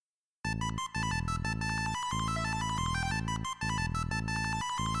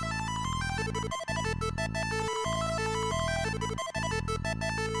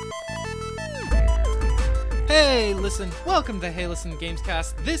Hey, listen, welcome to Hey Listen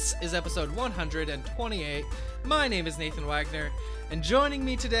Gamescast. This is episode 128. My name is Nathan Wagner, and joining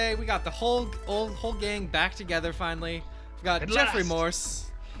me today, we got the whole gang back together finally. We've got Jeffrey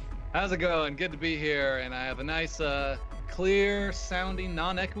Morse. How's it going? Good to be here, and I have a nice, clear sounding,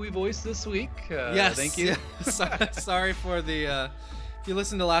 non-echoey voice this week. Yes. Thank you. Sorry for the, if you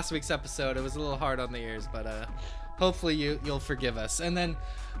listened to last week's episode, it was a little hard on the ears, but hopefully you'll forgive us. And then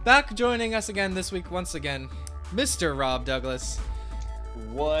back joining us again this week, once again, Mr. Rob Douglas.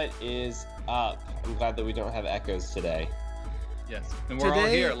 What is up? I'm glad that we don't have echoes today. Yes, and we're all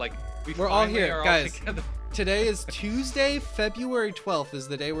here. We're all here, guys. Together. Today is Tuesday, February 12th is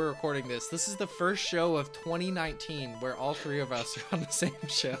the day we're recording this. This is the first show of 2019 where all three of us are on the same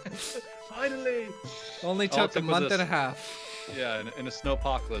show. Finally! Only took a month and a half. Yeah, in a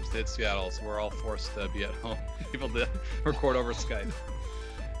snowpocalypse hit Seattle, so we're all forced to be at home, able to record over Skype.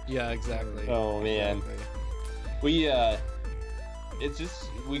 Yeah, exactly. Oh man, exactly.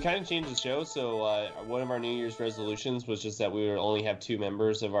 we kind of changed the show. So one of our New Year's resolutions was just that we would only have two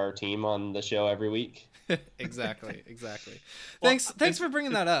members of our team on the show every week. Exactly. Well, thanks for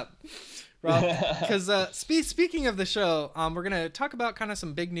bringing that up, Rob. Because speaking of the show, we're gonna talk about kind of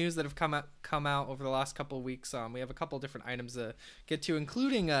some big news that have come out over the last couple of weeks. We have a couple of different items to get to,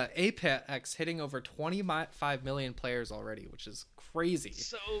 including Apex hitting over 25 million players already, which is crazy.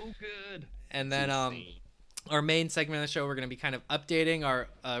 So good. And then our main segment of the show, we're gonna be kind of updating our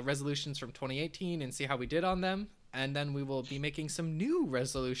resolutions from 2018 and see how we did on them. And then we will be making some new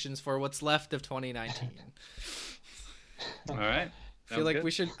resolutions for what's left of 2019. All right. I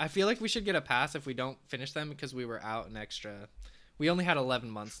feel like we should get a pass if we don't finish them because we were out an extra. We only had 11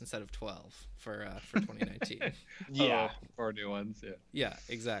 months instead of 12 for 2019. Yeah, for new ones. Yeah. Yeah,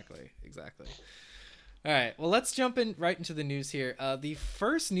 exactly. All right, well, let's jump right into the news here. The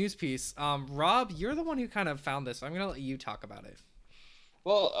first news piece, Rob, you're the one who kind of found this, so I'm gonna let you talk about it.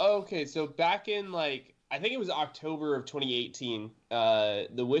 Well, okay, so back in I think it was October of 2018,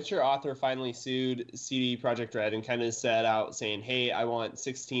 the Witcher author finally sued CD Projekt Red and kind of set out saying, "Hey, I want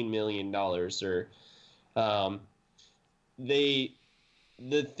 $16 million."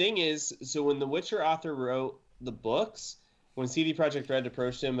 The thing is, so when the Witcher author wrote the books, when CD Projekt Red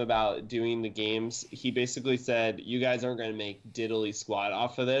approached him about doing the games, he basically said, "You guys aren't going to make diddly squat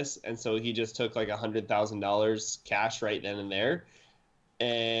off of this," and so he just took like $100,000 cash right then and there.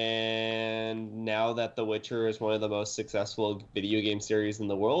 And now that The Witcher is one of the most successful video game series in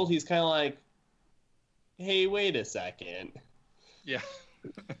the world, he's kind of like, hey, wait a second. Yeah.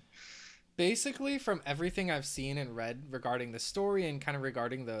 Basically, from everything I've seen and read regarding the story and kind of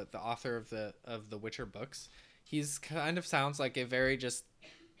regarding the author of the Witcher books, he's kind of sounds like a very just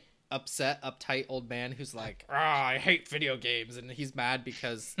upset, uptight old man who's like, I hate video games, and he's mad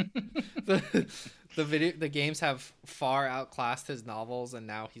because the games have far outclassed his novels, and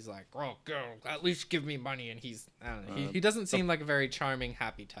now he's like, oh, go, at least give me money. And I don't know, he doesn't seem like a very charming,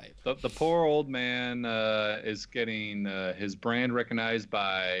 happy type. The poor old man is getting his brand recognized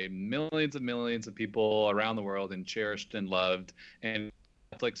by millions of people around the world and cherished and loved, and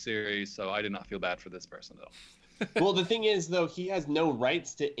Netflix series. So I did not feel bad for this person at all. Well, the thing is, though, he has no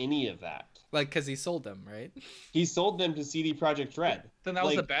rights to any of that. Like, because he sold them, right? He sold them to CD Projekt Red. Then that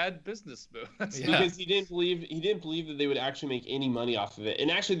was a bad business move. Because he didn't believe that they would actually make any money off of it. And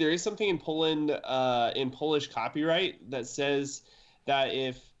actually, there is something in Poland, in Polish copyright, that says that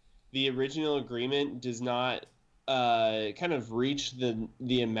if the original agreement does not kind of reach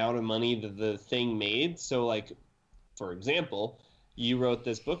the amount of money that the thing made, so like, for example, you wrote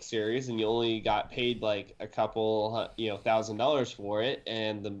this book series and you only got paid like a couple $1,000 for it,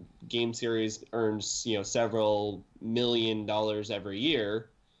 and the game series earns several $1 million every year,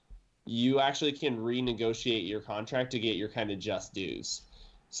 you actually can renegotiate your contract to get your kind of just dues.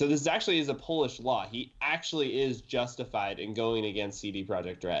 So this actually is a Polish law. He actually is justified in going against CD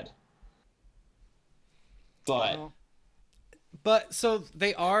Projekt Red. But so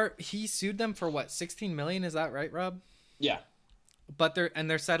he sued them for what, 16 million, is that right, Rob? Yeah. But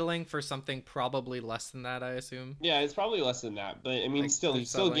they're settling for something probably less than that, I assume. Yeah, it's probably less than that, but I mean, he's still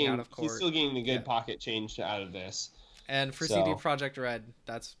getting a good pocket change out of this. And for CD Projekt Red,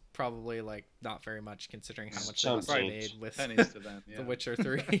 that's probably like not very much considering how much they must have made with pennies to them, The Witcher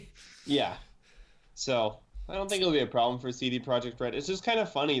 3. Yeah, so I don't think it'll be a problem for CD Projekt Red. It's just kind of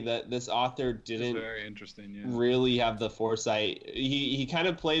funny that this author didn't very interesting, really have the foresight. He kind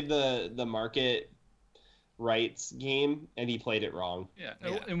of played the market rights game, and he played it wrong. Yeah.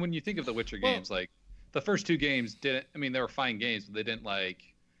 And when you think of the Witcher games, like the first two games they were fine games, but they didn't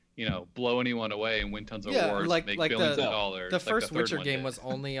blow anyone away and win tons of Yeah, awards, like- make like billions the- of dollars. The like first third Witcher one game did. was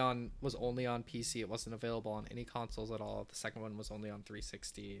only on PC. It wasn't available on any consoles at all. The second one was only on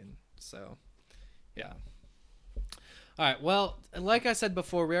 360, and so yeah. All right. Well, like I said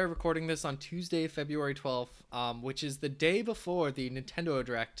before, we are recording this on Tuesday, February 12th, which is the day before the Nintendo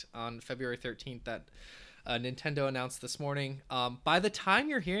Direct on February 13th that Nintendo announced this morning. By the time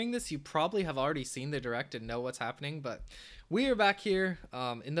you're hearing this, you probably have already seen the Direct and know what's happening, but we are back here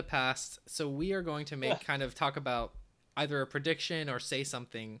in the past, so we are going to talk about either a prediction or say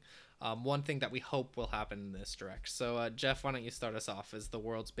something, one thing that we hope will happen in this Direct. So, Jeff, why don't you start us off as the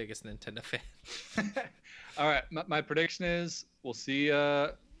world's biggest Nintendo fan? All right, my prediction is we'll see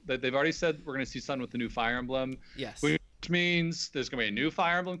that they've already said we're going to see something with the new Fire Emblem. Yes. Which means there's going to be a new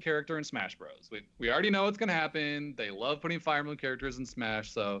Fire Emblem character in Smash Bros. We already know what's going to happen. They love putting Fire Emblem characters in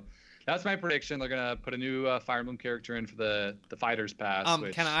Smash, so that's my prediction. They're going to put a new Fire Emblem character in for the Fighters Pass.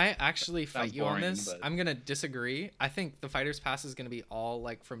 Can I actually fight you on boring, this? but- I'm going to disagree. I think the Fighters Pass is going to be all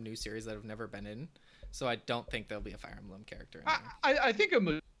like from new series that have never been in. So I don't think there'll be a Fire Emblem character in there. I think a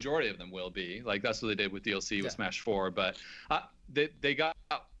majority of them will be. Like, that's what they did with DLC with Smash 4. But they got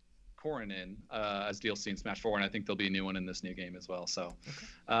Corrin in as DLC in Smash 4, and I think there'll be a new one in this new game as well. So,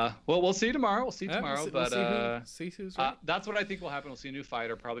 we'll see tomorrow. We'll see tomorrow. We'll see who's right. that's what I think will happen. We'll see a new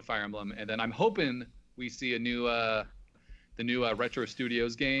fighter, probably Fire Emblem, and then I'm hoping we see a new the new Retro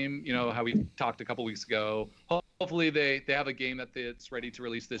Studios game. You know how we talked a couple weeks ago. Hopefully they have a game that's ready to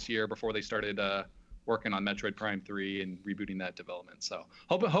release this year before they started working on Metroid Prime 3 and rebooting that development. So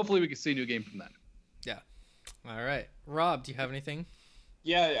hopefully we can see a new game from then. Yeah. All right. Rob, do you have anything?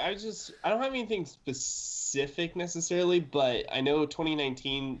 Yeah, I don't have anything specific necessarily, but I know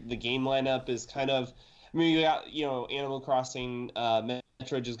 2019 the game lineup is kind of. I mean, you got Animal Crossing.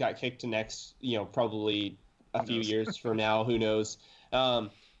 Metro just got kicked to next. Probably a few years from now. Who knows?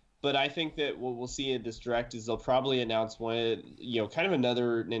 But I think that what we'll see at this Direct is they'll probably announce one, kind of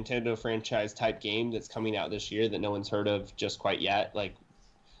another Nintendo franchise type game that's coming out this year that no one's heard of just quite yet. Like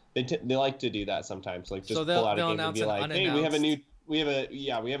they like to do that sometimes. Like just So pull out a they'll game and be announce like, an hey, we have unannounced-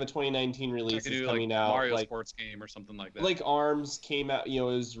 a 2019 release Could do coming like out. Mario Like sports game or something like that. like ARMS came out, it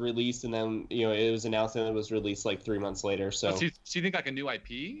was released and then it was announced and it was released like 3 months later. So do you think like a new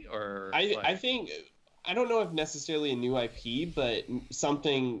IP or? I think I don't know if necessarily a new IP, but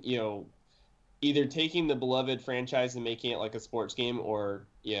something either taking the beloved franchise and making it like a sports game, or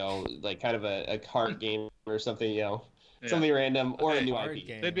like kind of a card game or something, something random, or a new Card IP.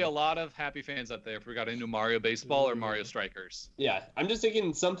 game. There'd be a lot of happy fans out there if we got a new Mario Baseball or Mario Strikers. Yeah, I'm just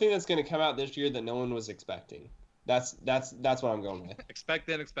thinking something that's going to come out this year that no one was expecting. That's what I'm going with. Expect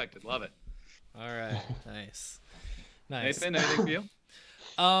the unexpected. Love it. All right. Nice. Nice. Nathan, anything for you?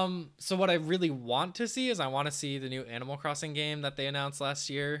 So what I really want to see is I want to see the new Animal Crossing game that they announced last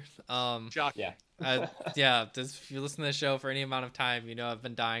year. Shock. Yeah. If you listen to the show for any amount of time, I've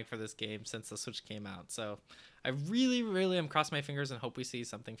been dying for this game since the Switch came out. So I really, really am crossing my fingers and hope we see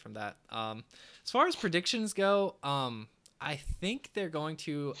something from that. As far as predictions go, I think they're going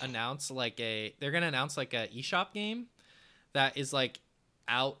to announce like a eShop game that is like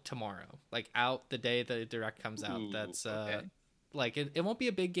out tomorrow, like out the day the Direct comes out. That's okay. Like it won't be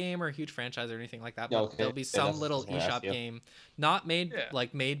a big game or a huge franchise or anything like that, Yeah, but okay. there'll be Yeah, some that's little what I was gonna ask eShop you. game, not made Yeah.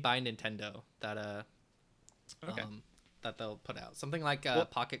 made by Nintendo that Okay. that they'll put out. Something like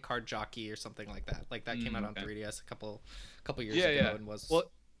Pocket Card Jockey or something like that. Like that came out on okay. 3DS a couple years Yeah, ago yeah. and was Well,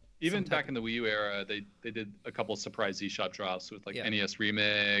 even some back type in the Wii U era, they did a couple surprise eShop drops with like Yeah. NES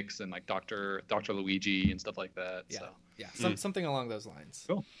Remix and like Dr. Luigi and stuff like that. yeah, So. yeah, something along those lines.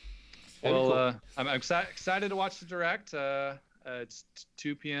 Cool. That'd be Well, cool. I'm excited to watch the Direct. It's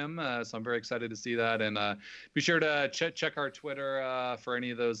 2 p.m., so I'm very excited to see that. And be sure to check our Twitter for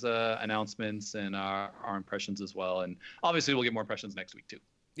any of those announcements and our impressions as well. And obviously, we'll get more impressions next week, too.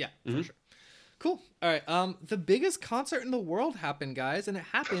 Yeah, Mhm. for sure. Cool. All right. The biggest concert in the world happened, guys, and it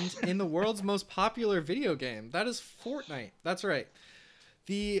happened in the world's most popular video game. That is Fortnite. That's right.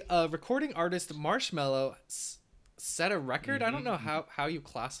 The recording artist Marshmello set a record. I don't know how you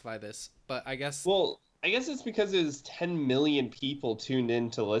classify this, but I guess Well, I guess it's because there's 10 million people tuned in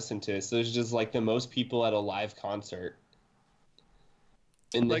to listen to it. So there's just like the most people at a live concert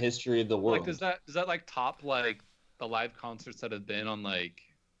in the Like- history of the world. Like, does that like top like the live concerts that have been on like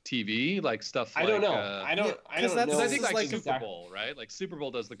TV, like stuff? I don't like, know. I don't because know. that's- I This think is like like Super exact- Bowl, right? Like Super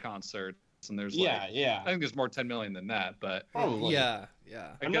Bowl does the concerts, and there's Yeah, like, yeah. I think there's more 10 million than that, but Probably. yeah.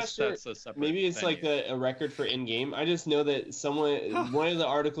 I I'm not guess sure. that's a separate. Maybe it's like venue. a record for in-game. I just know that one of the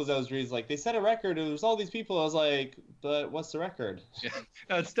articles I was reading is like, they set a record. It was all these people. I was like, but what's the record? Yeah,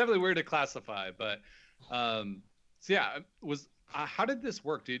 no, it's definitely weird to classify, but so yeah, How did this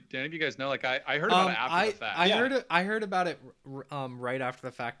work? Did any of you guys know? Like, I heard about it after the fact. I heard about it right after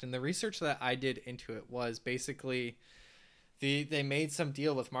the fact, and the research that I did into it was basically they made some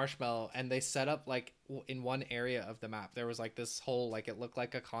deal with Marshmello, and they set up like in one area of the map there was like this whole, like, it looked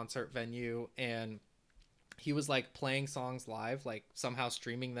like a concert venue, and he was like playing songs live, like somehow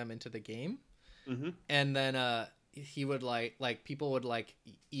streaming them into the game. Mm-hmm. And then he would like people would like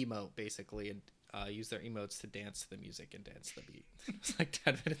emote basically, and use their emotes to dance to the music and dance to the beat. It's like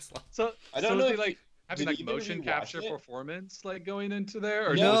 10 minutes long. So I don't know if like having like motion capture performance like going into there,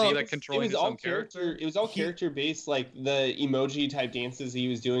 or was he like controlling his own character? It was all character based, like the emoji type dances he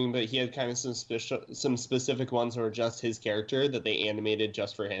was doing, but he had kind of some specific ones that were just his character that they animated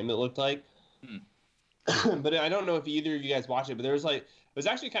just for him, it looked like. But I don't know if either of you guys watched it, but there was like, it was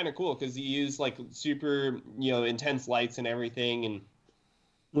actually kind of cool because he used like super, intense lights and everything, and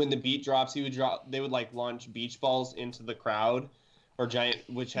when the beat drops, they would like launch beach balls into the crowd, or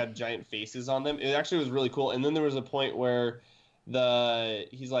which had giant faces on them. It actually was really cool. And then there was a point where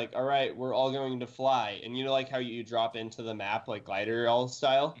he's like, all right, we're all going to fly. And like how you drop into the map, like glider all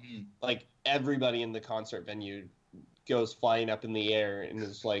style, like everybody in the concert venue goes flying up in the air and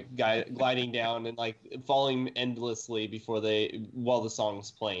is like gliding down and like falling endlessly while the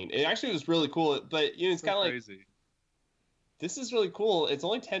song's playing. It actually was really cool, but it's kind of like, this is really cool. It's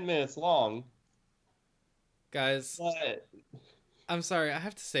only 10 minutes long. Guys, but... I'm sorry, I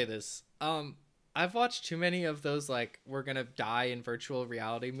have to say this. I've watched too many of those like we're gonna die in virtual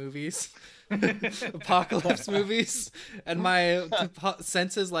reality movies, apocalypse movies, and my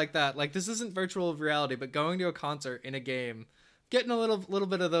senses like that. Like, this isn't virtual reality, but going to a concert in a game, getting a little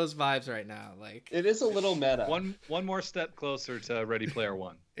bit of those vibes right now. Like, it is a little meta. One more step closer to Ready Player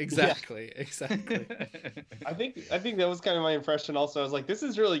One. Exactly. I think that was kind of my impression. Also, I was like, this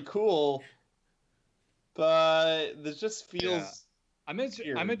is really cool, but this just feels. Yeah. I'm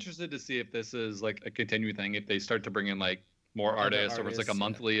interested to see if this is like a continuing thing, if they start to bring in like more artists, or if it's like a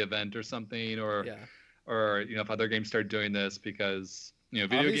monthly event or something, or if other games start doing this, because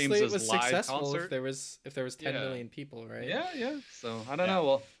video obviously games it was is live successful concert. If there was 10 million people, right? Yeah. So I don't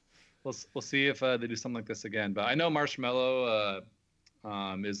know. We'll see if they do something like this again. But I know Marshmello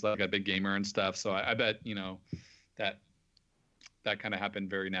is like a big gamer and stuff, so I bet that kind of happened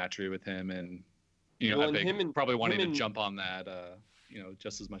very naturally with him, and I think probably wanting to jump on that.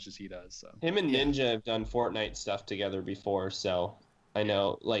 Just as much as he does. So him and Ninja have done Fortnite stuff together before, so I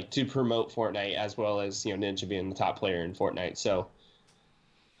know, like, to promote Fortnite, as well as Ninja being the top player in Fortnite. So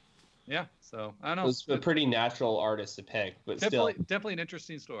yeah, so I don't know. It was a pretty natural artist to pick, but definitely an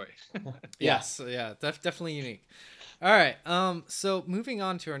interesting story. Yes, yeah, definitely unique. All right, so moving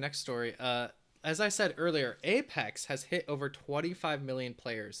on to our next story. As I said earlier, Apex has hit over 25 million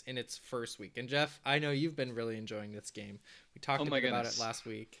players in its first week. And Jeff, I know you've been really enjoying this game. We talked about it last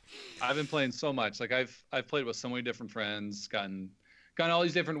week. I've been playing so much. Like, I've played with so many different friends, gotten all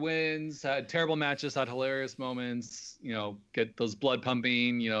these different wins, had terrible matches, had hilarious moments, get those blood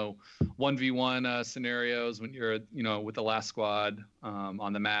pumping, 1v1 scenarios when you're, with the last squad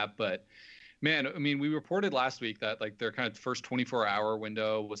on the map. But man, I mean, we reported last week that like their kind of first 24-hour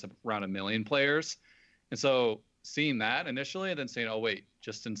window was around 1 million players. And so seeing that initially and then saying, oh, wait,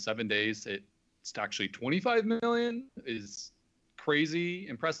 just in 7 days, it's actually 25 million is crazy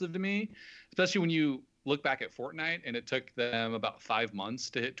impressive to me, especially when you look back at Fortnite and it took them about 5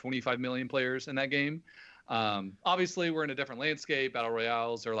 months to hit 25 million players in that game. Obviously, we're in a different landscape. Battle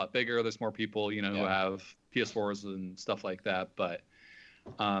Royales are a lot bigger. There's more people, who have PS4s and stuff like that. But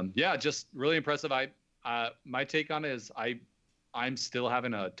just really impressive. My take on it is I'm still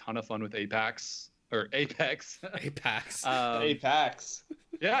having a ton of fun with Apex. Apex. Apex.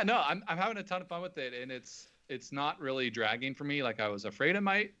 Yeah, no, I'm having a ton of fun with it, and it's not really dragging for me like I was afraid it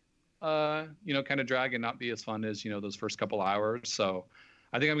might kind of drag and not be as fun as those first couple hours. So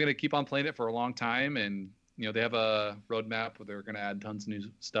I think I'm going to keep on playing it for a long time, and they have a roadmap where they're going to add tons of new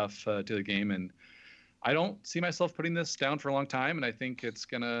stuff to the game, and I don't see myself putting this down for a long time, and I think it's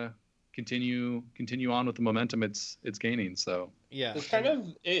gonna continue on with the momentum it's gaining. So yeah, it's kind of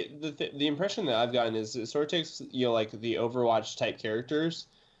the impression that I've gotten is it sort of takes like the Overwatch type characters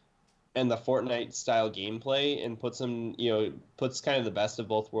and the Fortnite style gameplay and puts kind of the best of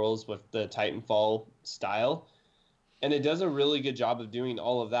both worlds with the Titanfall style, and it does a really good job of doing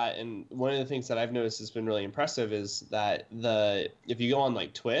all of that. And one of the things that I've noticed has been really impressive is that if you go on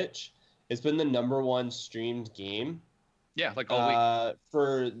like Twitch, it's been the #1 streamed game. Yeah, like all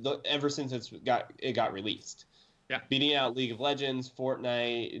week. Ever since it got released. Yeah. Beating out League of Legends,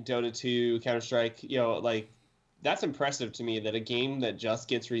 Fortnite, Dota 2, Counter-Strike, like that's impressive to me that a game that just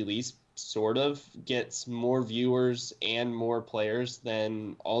gets released sort of gets more viewers and more players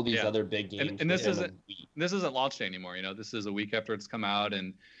than all these other big games. And this isn't launch day anymore. You know, this is a week after it's come out,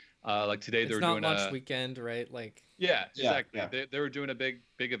 and like today they're doing launch weekend, right? Like exactly. Yeah. They were doing a big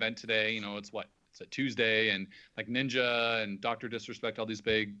event today. You know, it's a Tuesday, and like Ninja and Dr. Disrespect, all these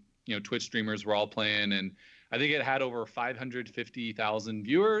big Twitch streamers were all playing, and I think it had over 550,000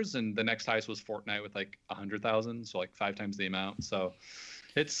 viewers, and the next highest was Fortnite with like 100,000, so like 5 times the amount. So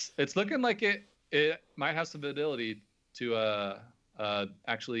it's looking like it might have some ability to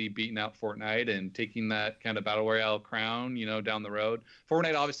actually beating out Fortnite and taking that kind of battle royale crown, down the road.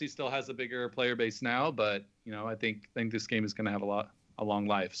 Fortnite obviously still has a bigger player base now, but I think this game is going to have a long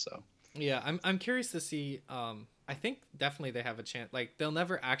life. So yeah, I'm curious to see. I think definitely they have a chance. Like, they'll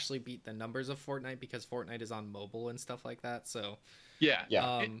never actually beat the numbers of Fortnite because Fortnite is on mobile and stuff like that. So yeah.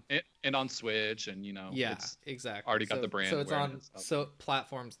 And on Switch, and it's exactly already got the brand. So it's on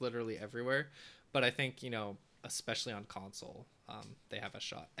platforms literally everywhere. But I think especially on console, they have a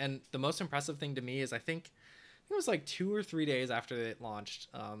shot. And the most impressive thing to me is I think it was like 2 or 3 days after it launched,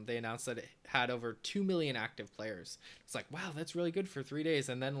 they announced that it had over 2 million active players. It's like, wow, that's really good for 3 days.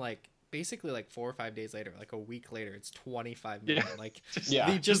 And then basically 4 or 5 days later, like a week later, it's 25 million.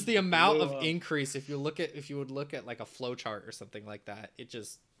 Just the amount of increase. If you would look at like a flow chart or something like that, it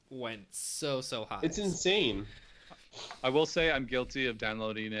just went so high. It's insane. I will say I'm guilty of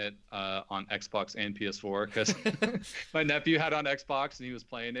downloading it on Xbox and PS4 because my nephew had it on Xbox and he was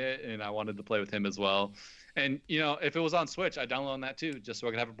playing it, and I wanted to play with him as well. And if it was on Switch, I'd download on that too, just so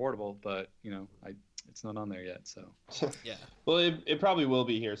I could have it portable. But it's not on there yet, so yeah. Well, it probably will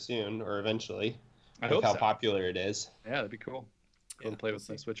be here soon or eventually. I hope how popular it is. Yeah, that'd be cool. Go play with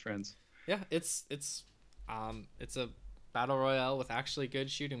my Switch friends. Yeah, it's a battle royale with actually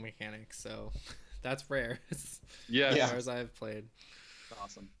good shooting mechanics, so that's rare. As far as I've played.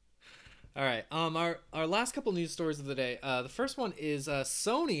 Awesome. All right. Our last couple news stories of the day. The first one is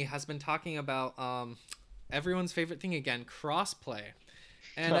Sony has been talking about everyone's favorite thing again, crossplay,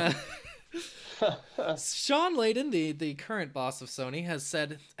 and Sean Layden, the current boss of Sony, has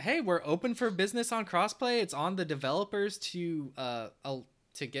said, "Hey, we're open for business on crossplay. It's on the developers to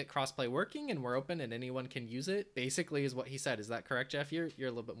get crossplay working, and we're open, and anyone can use it." Basically, is what he said. Is that correct, Jeff? You're a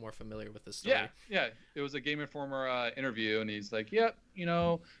little bit more familiar with this story. Yeah. It was a Game Informer interview, and he's like, "Yep,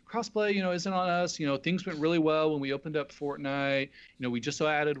 crossplay, isn't on us. Things went really well when we opened up Fortnite. We just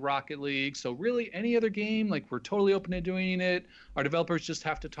added Rocket League. So really, any other game, we're totally open to doing it. Our developers just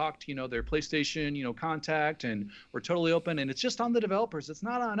have to talk to their PlayStation, contact, and we're totally open. And it's just on the developers. It's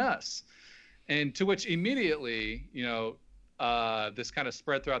not on us." And to which immediately, this kind of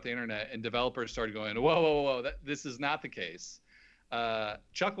spread throughout the internet, and developers started going, whoa, this is not the case.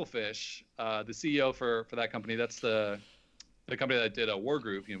 Chucklefish, the CEO for that company, that's the company that did a War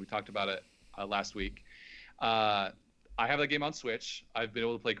Group. We talked about it last week. I have that game on Switch. I've been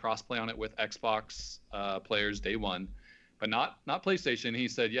able to play crossplay on it with Xbox players day one, but not PlayStation. He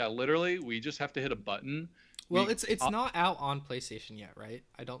said, yeah, literally, we just have to hit a button. Well, it's not out on PlayStation yet, right?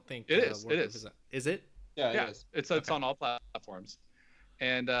 I don't think it is. It is. Is it? Yeah, it is. It's on all platforms.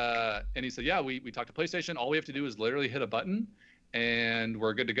 And he said, yeah, we talked to PlayStation. All we have to do is literally hit a button, and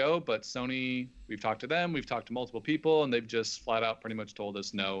we're good to go. But Sony, we've talked to them. We've talked to multiple people, and they've just flat out pretty much told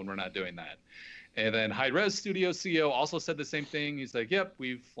us no, and we're not doing that. And then Hi-Rez Studio CEO also said the same thing. He's like, yep,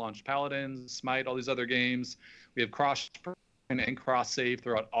 we've launched Paladin, Smite, all these other games. We have cross and cross save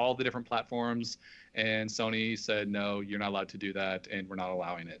throughout all the different platforms. And Sony said, no, you're not allowed to do that, and we're not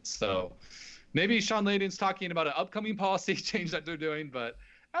allowing it. So maybe Sean Layden's talking about an upcoming policy change that they're doing, but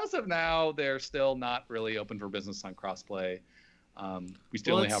as of now, they're still not really open for business on crossplay. We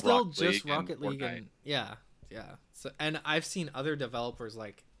still only have Rocket League and yeah. So, and I've seen other developers,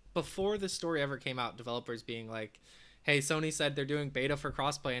 before this story ever came out, developers being like, "Hey, Sony said they're doing beta for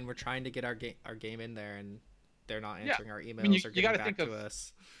crossplay, and we're trying to get our game in there, and they're not answering our emails or getting back to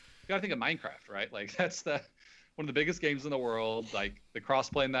us." You got to think of Minecraft, right? That's one of the biggest games in the world. The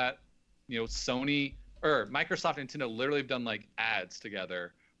crossplay in that. Sony or Microsoft and Nintendo literally have done ads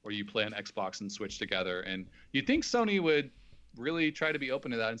together where you play on Xbox and Switch together. And you'd think Sony would really try to be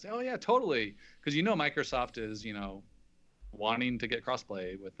open to that and say, oh yeah, totally. Because Microsoft is, wanting to get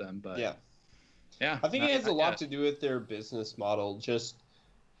crossplay with them. But yeah, I think it has a lot to do with their business model. Just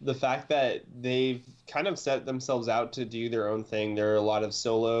the fact that they've kind of set themselves out to do their own thing. There are a lot of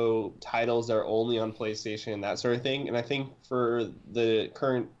solo titles that are only on PlayStation and that sort of thing. And I think for the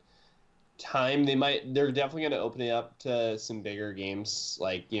current time, they're definitely going to open it up to some bigger games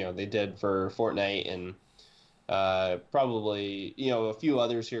they did for Fortnite and probably a few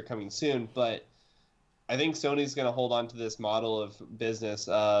others here coming soon. But I think Sony's going to hold on to this model of business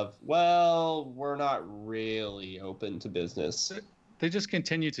of, well, we're not really open to business. They just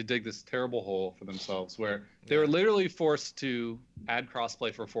continue to dig this terrible hole for themselves where they were literally forced to add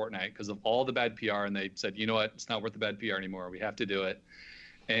crossplay for Fortnite because of all the bad PR, and they said, you know what, it's not worth the bad PR anymore. We have to do it.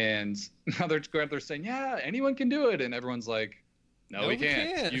 And now they're saying, yeah, anyone can do it. And everyone's like, no, we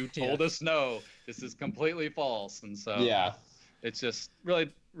can't. You told us no. This is completely false. And so it's just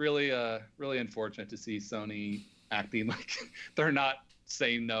really, really, really unfortunate to see Sony acting like they're not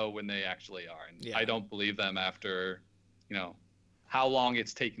saying no when they actually are. And I don't believe them after, how long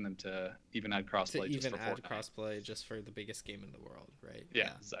it's taken them to even add crossplay crossplay just for the biggest game in the world, right? Yeah,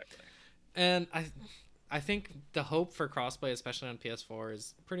 exactly. And I think the hope for crossplay, especially on PS4,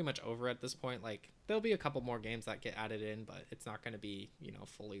 is pretty much over at this point. Like, there'll be a couple more games that get added in, but it's not going to be,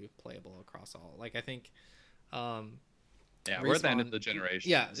 fully playable across all. Like, I think Respawn, we're at the end of the generation.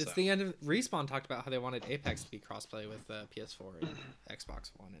 Yeah, it's the end of Respawn talked about how they wanted Apex to be crossplay with PS4 and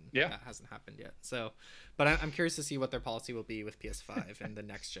Xbox One, and that hasn't happened yet. So, but I'm curious to see what their policy will be with PS5 and the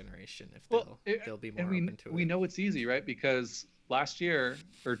next generation, if they'll be more open to it. We know it's easy, right? Because last year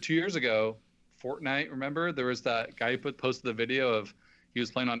or 2 years ago, Fortnite, remember there was that guy who posted the video of he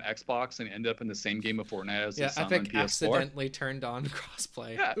was playing on Xbox and ended up in the same game of Fortnite as his son on PS4. Accidentally turned on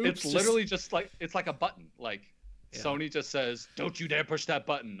crossplay. Yeah, it's literally just like it's like a button, like. Yeah. Sony just says, "Don't you dare push that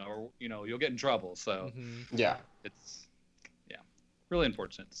button, or you'll get in trouble." So, it's really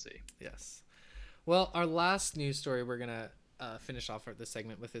unfortunate to see. Yes. Well, our last news story we're gonna finish off this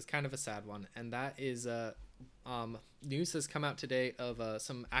segment with is kind of a sad one, and that is news has come out today of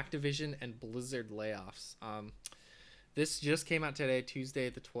some Activision and Blizzard layoffs. This just came out today, Tuesday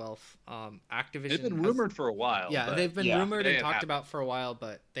the 12th. Activision. They've been rumored for a while. Yeah, they've been rumored and talked about for a while,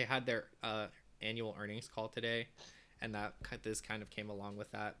 but they had their annual earnings call today, and this kind of came along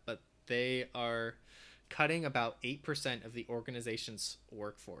with that. But they are cutting about 8% of the organization's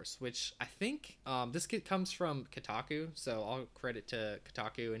workforce, which I think this comes from Kotaku, so all credit to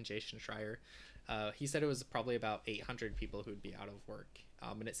Kotaku and Jason Schreier. He said it was probably about 800 people who'd be out of work,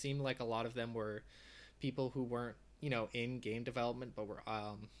 and it seemed like a lot of them were people who weren't in game development, but were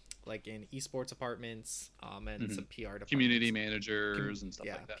like in esports departments and some PR departments. Community managers and stuff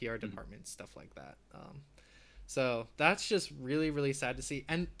like that. PR departments, stuff like that. So that's just really, really sad to see.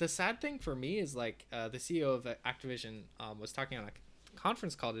 And the sad thing for me is like the CEO of Activision was talking on a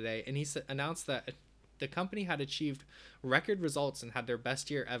conference call today, and he announced that the company had achieved record results and had their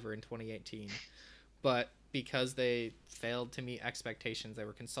best year ever in 2018. But because they failed to meet expectations, they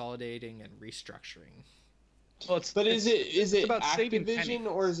were consolidating and restructuring. Well, is it Activision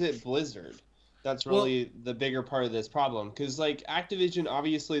or is it Blizzard? That's really the bigger part of this problem, because like Activision,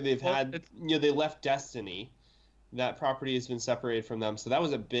 obviously they left Destiny, that property has been separated from them, so that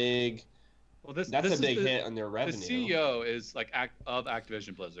was a big. Well, that's a big hit on their revenue. The CEO is like of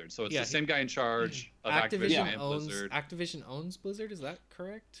Activision Blizzard, so it's the same guy in charge of Activision and Blizzard. Activision owns Blizzard, is that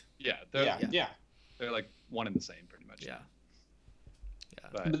correct? Yeah, they're like one and the same, pretty much. Yeah.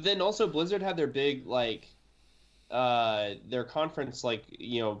 But then also Blizzard had their big their conference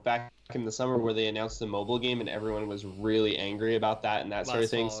back in the summer where they announced the mobile game, and everyone was really angry about that and that sort of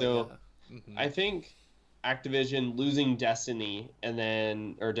thing. I think Activision losing Destiny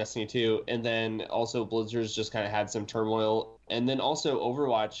or Destiny 2, and then also Blizzard's just kind of had some turmoil, and then also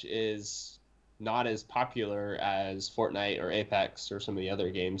Overwatch is not as popular as Fortnite or Apex or some of the other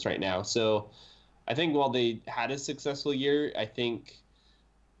games right now. So I think while they had a successful year, I think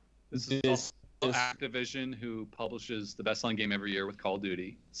this is Activision, who publishes the best-selling game every year with Call of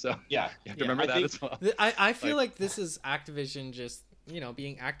Duty. So you have to remember that as well. I feel like this is Activision just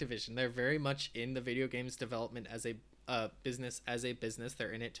being Activision. They're very much in the video games development as a business.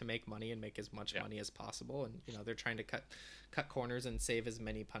 They're in it to make money and make as much money as possible, and they're trying to cut corners and save as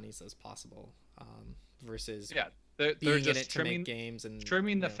many pennies as possible. Versus they're being just in it to make games and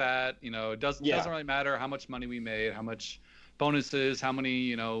trimming the fat. It doesn't really matter how much money we made, how much bonuses, how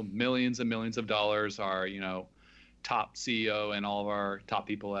many millions and millions of dollars our top CEO and all of our top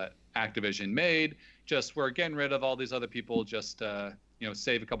people at Activision made. Just we're getting rid of all these other people, just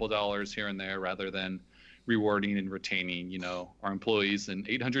save a couple dollars here and there, rather than rewarding and retaining our employees and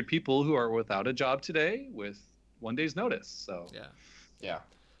 800 people who are without a job today with 1 day's notice. So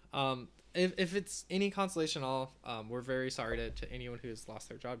if it's any consolation at all, we're very sorry to anyone who has lost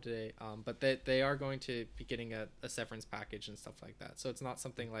their job today. But they are going to be getting a severance package and stuff like that. So it's not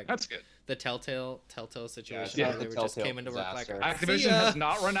something like that's good. The Telltale situation where they just came into work like Activision has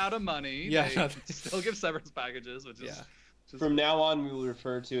not run out of money. They still give severance packages, which is from now on we will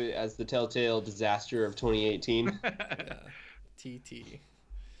refer to it as the Telltale disaster of 2018. TT.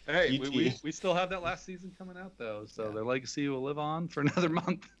 Hey, GT. we still have that last season coming out though, so their legacy will live on for another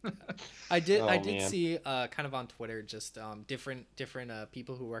month. I did man. see kind of on Twitter just different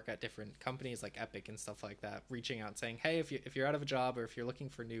people who work at different companies like Epic and stuff like that reaching out saying, hey, if you're out of a job or if you're looking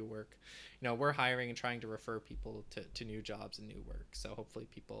for new work, we're hiring and trying to refer people to new jobs and new work. So hopefully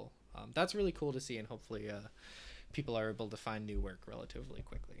people that's really cool to see, and hopefully people are able to find new work relatively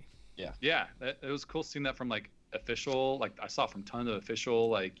quickly. Yeah, it was cool seeing that from like official, like I saw from tons of official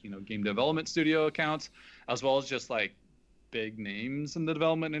like game development studio accounts, as well as just like big names in the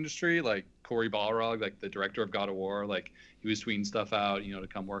development industry, like Cory Balrog, like the director of God of War, like he was tweeting stuff out, to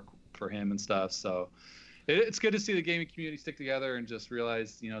come work for him and stuff. So it's good to see the gaming community stick together and just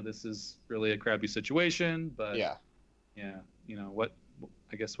realize, this is really a crappy situation, but what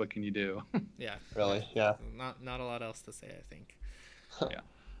I guess what can you do? Yeah, really, yeah. Not a lot else to say, I think. Yeah.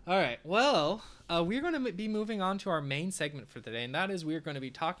 All right. Well, we're going to be moving on to our main segment for today, and that is we're going to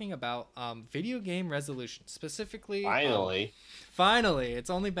be talking about video game resolution, specifically. Finally, it's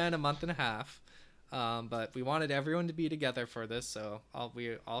only been a month and a half, but we wanted everyone to be together for this, so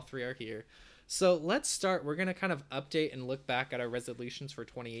all three are here. So let's start. We're going to kind of update and look back at our resolutions for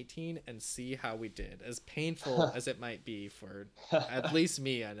 2018 and see how we did, as painful as it might be for at least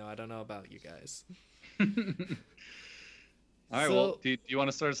me. I don't know about you guys. All right. Well, do you want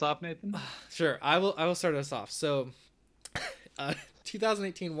to start us off, Nathan? Sure. I will start us off. So,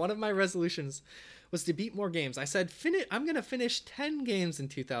 2018, one of my resolutions was to beat more games. I said, I'm going to finish 10 games in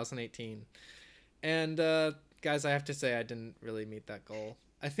 2018. And, guys, I have to say I didn't really meet that goal.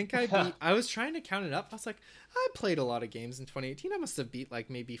 I think I was trying to count it up. I was like, I played a lot of games in 2018. I must have beat like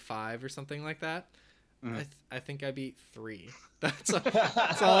maybe 5 or something like that. I think I beat 3. That's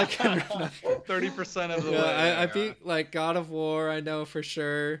all I can remember. 30% of the way. I beat like God of War, I know for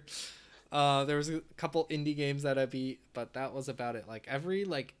sure. There was a couple indie games that I beat, but that was about it. Like every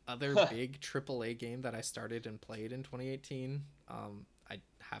other big AAA game that I started and played in 2018, I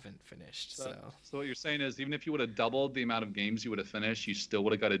haven't finished. So what you're saying is, even if you would have doubled the amount of games you would have finished, you still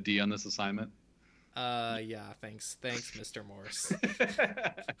would have got a D on this assignment? Yeah, thanks, Mr. Morse.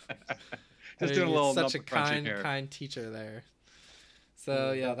 Just doing a little such a kind teacher there.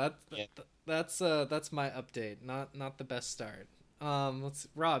 So yeah, that's my update. Not the best start.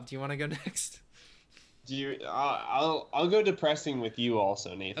 Rob, do you want to go next? I'll go depressing with you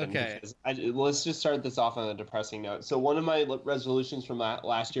also, Nathan. Okay. Let's just start this off on a depressing note. So one of my resolutions from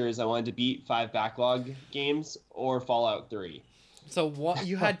last year is I wanted to beat 5 backlog games or Fallout 3. So what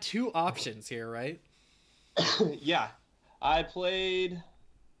you had 2 options here, right? Yeah, I played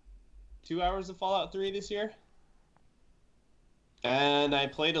 2 hours of Fallout 3 this year. And I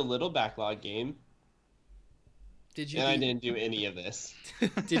played a little backlog game. I didn't do any of this.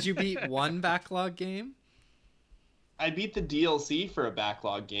 Did you beat 1 backlog game? I beat the DLC for a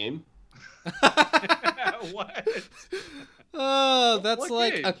backlog game. What? Oh, that's what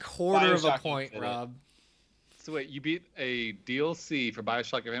like game? a quarter of a BioShock point, Infinite. Rob. So wait, you beat a DLC for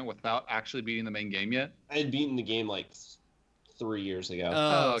BioShock Infinite without actually beating the main game yet? I had beaten the game like 3 years ago.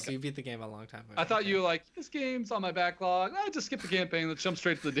 Oh, okay. so you beat the game a long time ago. I thought you were like, this game's on my backlog. I just skip the campaign. Let's jump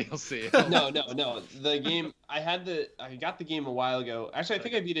straight to the DLC. No. The game I got the game a while ago. Actually, I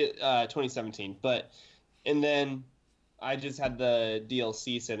think I beat it 2017. And then I just had the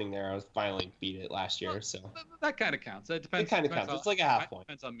DLC sitting there. I was finally beat it last year. So that kind of counts. It depends. It kind of counts. It's like a half point.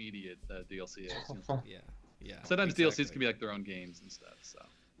 Depends how meaty the DLC is. Yeah. Sometimes exactly. DLCs can be like their own games and stuff. So.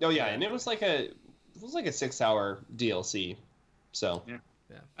 Oh yeah, and it was like a 6-hour DLC. So. Yeah.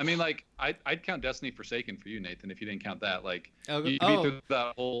 I mean, like I'd count Destiny Forsaken for you, Nathan, if you didn't count that. Like Oh, you beat through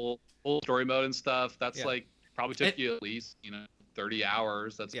that whole story mode and stuff. That's like probably took you at least 30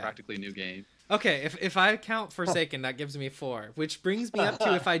 hours. That's practically a new game. Okay, if I count Forsaken, that gives me 4, which brings me up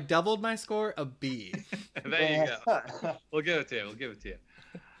to, if I doubled my score, a B. There you go. We'll give it to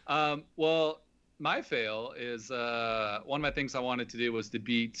you. Well, my fail is one of my things I wanted to do was to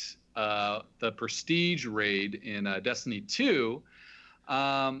beat the Prestige raid in Destiny 2,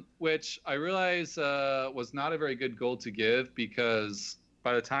 which I realize was not a very good goal to give, because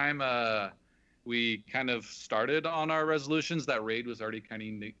by the time we kind of started on our resolutions, that raid was already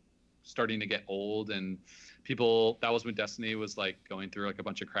kind of starting to get old, and people, that was when Destiny was like going through like a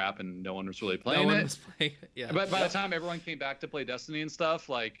bunch of crap and no one was really playing it. Yeah. But by the time everyone came back to play Destiny and stuff,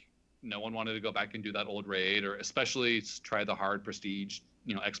 like no one wanted to go back and do that old raid, or especially try the hard Prestige,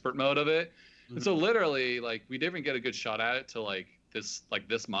 expert mode of it. Mm-hmm. And so literally, like, we didn't even get a good shot at it till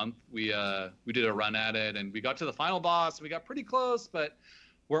this month. We did a run at it, and we got to the final boss, and we got pretty close, but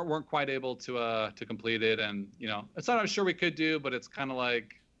weren't quite able to complete it. And it's not, I'm sure we could do, but it's kind of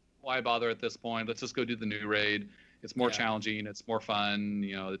like, why bother at this point? Let's just go do the new raid. It's more challenging. It's more fun.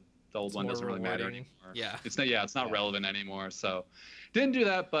 You know, the old one doesn't really matter anymore. Yeah. It's not relevant anymore. So didn't do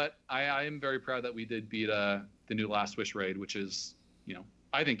that, but I am very proud that we did beat the new Last Wish raid, which is, you know,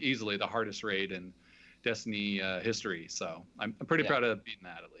 I think easily the hardest raid in Destiny history. So I'm pretty proud of beating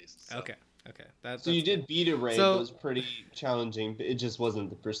that at least. So. Okay. So you did beat a raid that was pretty challenging, but it just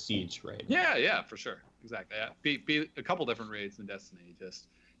wasn't the prestige raid. Yeah, for sure. Exactly. Yeah. Beat a couple different raids in Destiny. Just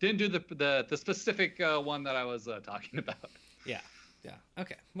didn't do the specific one that I was talking about. Yeah.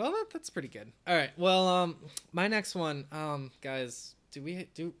 Okay. Well, that's pretty good. All right. Well, my next one, guys,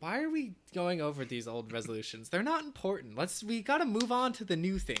 why are we going over these old resolutions? They're not important. We got to move on to the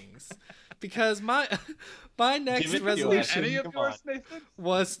new things, because my next resolution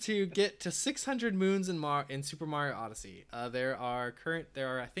was to get to 600 moons in Super Mario Odyssey. There are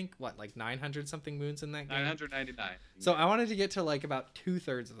I think like 900 something moons in that game. 999. So I wanted to get to like about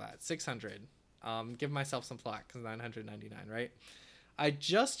 2/3 of that, 600. Give myself some flack because 999, right? I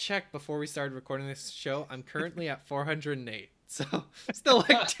just checked before we started recording this show. I'm currently at 408. So still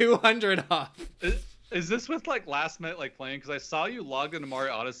like 200 off. Is this with like last minute like playing? Because I saw you logged into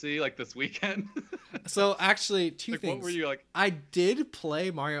Mario Odyssey like this weekend. So actually, two things. What were you like? I did play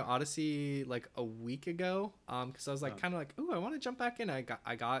Mario Odyssey like a week ago. Because I was like kind of like, ooh, I want to jump back in.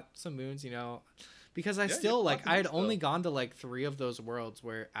 I got some moons, you know. Because I still like I had only gone to like 3 of those worlds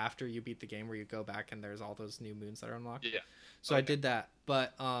where after you beat the game where you go back and there's all those new moons that are unlocked. Yeah. So I did that,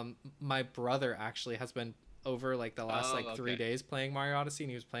 but my brother actually has been over like the last 3 days playing Mario Odyssey, and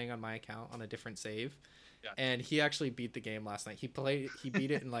he was playing on my account on a different save. Yeah. And he actually beat the game last night. He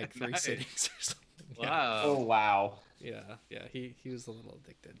beat it in like 3 sittings or something. Wow. Yeah. Oh wow. Yeah. He was a little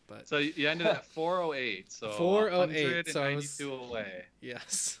addicted, but so you ended at 408. So 408. So I was away.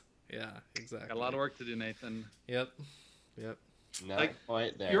 Yes. Yeah. Exactly. Got a lot of work to do, Nathan. Yep. Not like,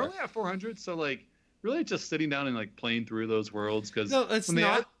 quite there. You're only at 400, so like really just sitting down and like playing through those worlds because no, it's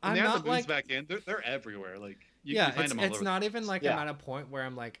not. When they add the moons back in, they're everywhere. Like you can find them all over. It's not even like I'm at a point where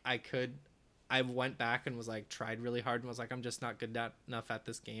I'm like I went back and was like tried really hard and was like I'm just not good enough at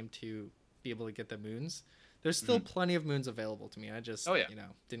this game to be able to get the moons. There's still plenty of moons available to me. I just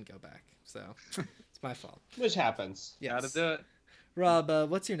didn't go back, so it's my fault. Which happens. Yes. Gotta do it. Rob,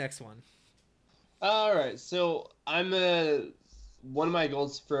 what's your next one? All right, so one of my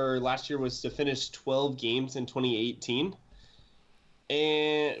goals for last year was to finish 12 games in 2018,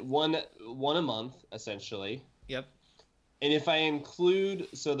 and one a month essentially. Yep. And if I include,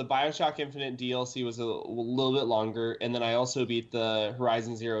 so the BioShock Infinite DLC was a little bit longer, and then I also beat the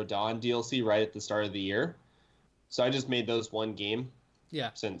Horizon Zero Dawn DLC right at the start of the year. So I just made those one game. Yeah.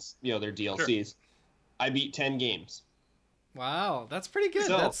 Since they're DLCs, sure. I beat 10 games. Wow, that's pretty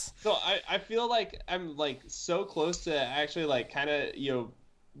good. So I feel like I'm like so close to actually like kind of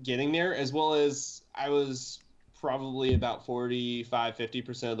getting there, as well as I was probably about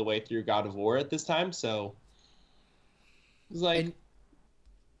 45-50% of the way through God of War at this time. So it was like,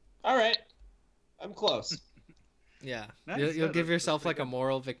 all right, I'm close. Yeah, nice. You'll give yourself like a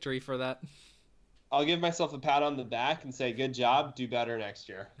moral victory for that. I'll give myself a pat on the back and say, good job, do better next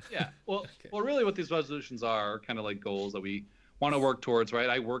year. Yeah. Well, well, really what these resolutions are kind of like goals that we want to work towards, right?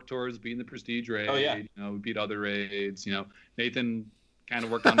 I work towards beating the prestige raid. Oh, yeah. We beat other raids. Nathan kind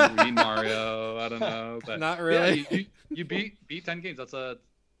of worked on beating Mario. I don't know. But not really. Yeah, you beat 10 games. That's a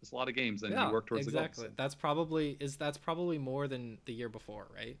lot of games, and you work towards the goals. Exactly. That's probably more than the year before,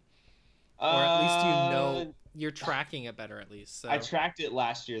 right? Or at least you're tracking it better at least. So. I tracked it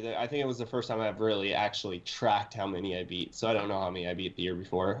last year. I think it was the first time I've really actually tracked how many I beat. So I don't know how many I beat the year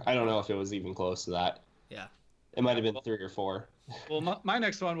before. I don't know if it was even close to that. Yeah. It might have been 3 or 4. Well, my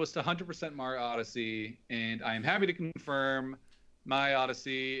next one was to 100% Mario Odyssey, and I am happy to confirm my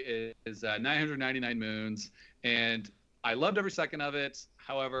Odyssey is 999 moons, and I loved every second of it.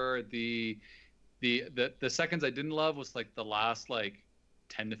 However, the seconds I didn't love was like the last like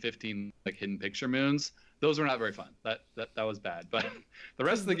 10 to 15 like hidden picture moons. Those were not very fun. That was bad. But the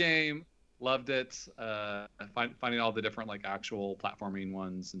rest of the game, loved it. Finding all the different like actual platforming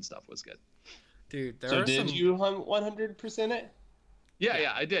ones and stuff was good. Dude, did you 100% it?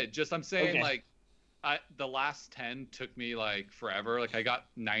 Yeah, I did. Just I'm saying like the last 10 took me like forever. Like I got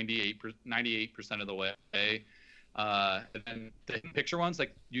 98% of the way. And then the hidden picture ones,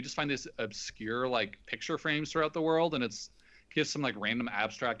 like you just find this obscure like picture frames throughout the world, and it's gives some like random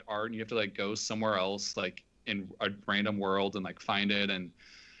abstract art, and you have to like go somewhere else like in a random world and like find it. And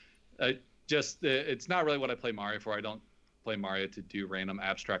it's not really what I play Mario for. I don't play Mario to do random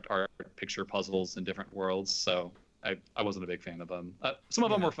abstract art picture puzzles in different worlds, so I wasn't a big fan of them. Some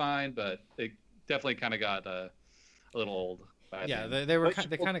of them were fine, but it definitely kind of got a little old. Yeah, think.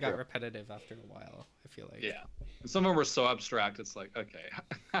 they kind of got repetitive after a while, I feel like. Yeah. And some of them were so abstract, it's like, okay,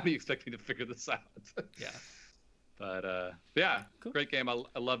 how do you expect me to figure this out? Yeah. But yeah, Cool. Great game. I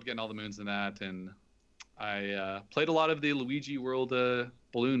loved getting all the moons in that, and I played a lot of the Luigi World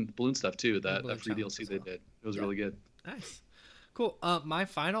balloon stuff too. That free DLC they did. It was really good. Nice. Cool. My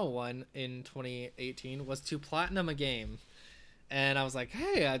final one in 2018 was to platinum a game. And I was like,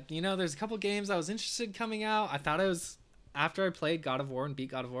 hey, there's a couple games I was interested in coming out. I thought it was, after I played God of War and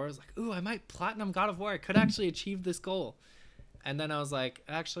beat God of War, I was like, ooh, I might platinum God of War. I could actually achieve this goal. And then I was like,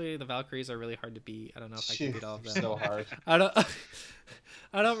 actually, the Valkyries are really hard to beat. I don't know if I can beat all of them. So hard. I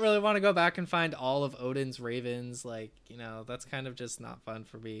don't really want to go back and find all of Odin's ravens. Like, that's kind of just not fun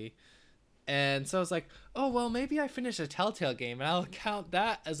for me. And so I was like, oh, well, maybe I finish a Telltale game and I'll count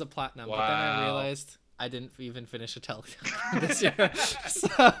that as a platinum. Wow. But then I realized I didn't even finish a Telltale game this year.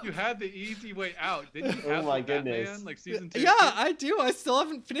 So, you had the easy way out. Didn't you have my Batman, goodness. like season 2? Yeah, I do. I still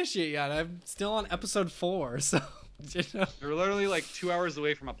haven't finished it yet. I'm still on episode 4. So, You're literally like 2 hours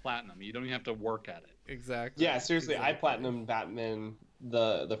away from a platinum. You don't even have to work at it. Exactly. Yeah, seriously, I platinumed Batman,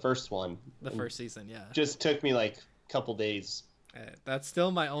 the first one. The first season, yeah. Just took me like a couple days. That's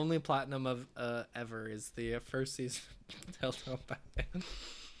still my only platinum of ever is the first season of Telltale Batman.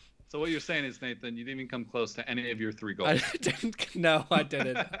 So what you're saying is, Nathan, you didn't even come close to any of your 3 goals. I didn't. No, I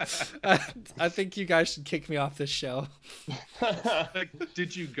didn't. I think you guys should kick me off this show. Like,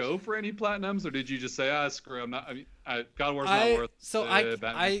 did you go for any platinums, or did you just say, screw it, I'm not? I mean, God of War's not worth it. So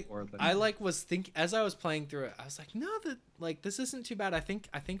Batman's worth it. I was as I was playing through it, I was like, no, this isn't too bad. I think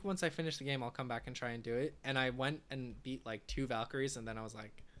once I finish the game, I'll come back and try and do it. And I went and beat like 2 Valkyries, and then I was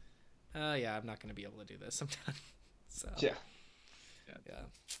like, yeah, I'm not gonna be able to do this. I'm done. So yeah.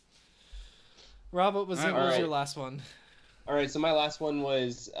 Rob, what was your last one? All right, so my last one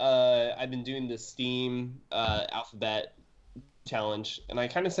was I've been doing the Steam alphabet challenge, and I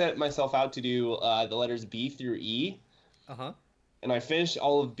kind of set myself out to do the letters B through E. Uh-huh. And I finished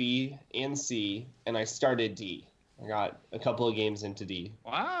all of B and C, and I started D. I got a couple of games into D.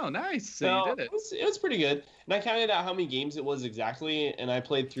 Wow, nice. So you did it. It was pretty good. And I counted out how many games it was exactly, and I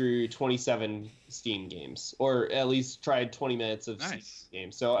played through 27 Steam games, or at least tried 20 minutes of Steam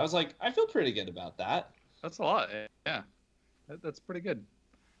games. So I was like, I feel pretty good about that. That's a lot. Yeah, that's pretty good.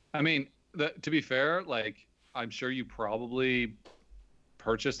 I mean, to be fair, like, I'm sure you probably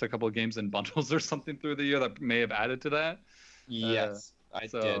purchased a couple of games in bundles or something through the year that may have added to that. Yes, I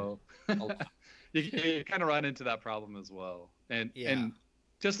did. You kind of run into that problem as well. And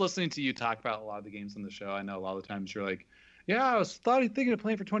just listening to you talk about a lot of the games on the show, I know a lot of the times you're like, yeah, I was thinking of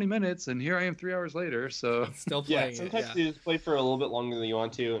playing for 20 minutes, and here I am 3 hours later. So still playing. Sometimes you just play for a little bit longer than you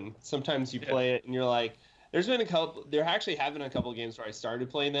want to, and sometimes you play it and you're like, there actually have been a couple of games where I started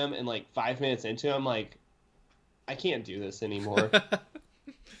playing them, and like 5 minutes into, I'm like, I can't do this anymore.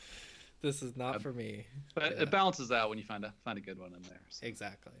 This is not for me. But it balances out when you find a good one in there. So.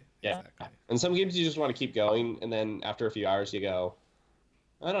 Exactly. Yeah. Exactly. And some games you just want to keep going, and then after a few hours you go,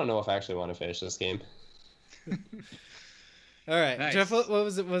 I don't know if I actually want to finish this game. All right, nice. Jeff. What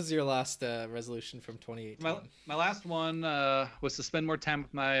was your last resolution from 2018? My last one was to spend more time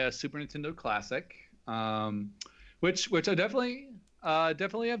with my Super Nintendo Classic, which I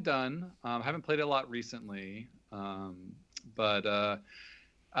definitely have done. I haven't played it a lot recently, but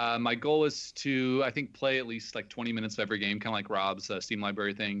my goal is to, I think, play at least like 20 minutes of every game, kind of like Rob's Steam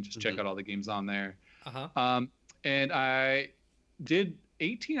library thing. Just check out all the games on there. And I did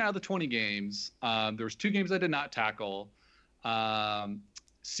 18 out of the 20 games. There was 2 games I did not tackle.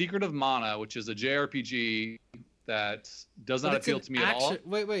 Secret of Mana, which is a JRPG that does not appeal to me at all.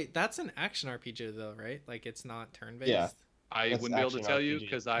 Wait, that's an action RPG though, right? Like it's not turn-based. Yeah. I wouldn't be able to tell you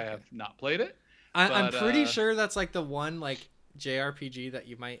because I have not played it. I'm pretty sure that's like the one like JRPG that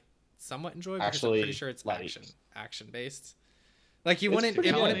you might somewhat enjoy because actually, I'm pretty sure it's action based. Like it wouldn't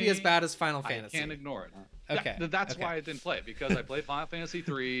be as bad as Final Fantasy. I can't ignore it. Okay. That's why I didn't play it, because I played Final Fantasy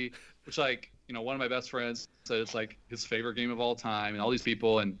 3, which, like, one of my best friends said it's like his favorite game of all time, and all these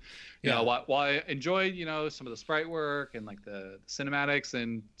people, and you know, while I enjoyed some of the sprite work and like the cinematics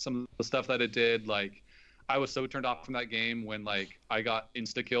and some of the stuff that it did, like I was so turned off from that game when like I got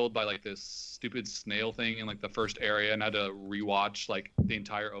insta killed by like this stupid snail thing in like the first area and had to rewatch like the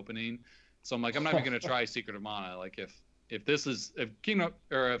entire opening. So I'm like, I'm not even gonna try Secret of Mana. Like if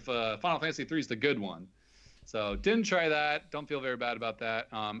Final Fantasy 3 is the good one. So didn't try that. Don't feel very bad about that.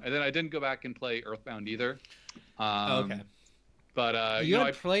 And then I didn't go back and play Earthbound either. Okay. But you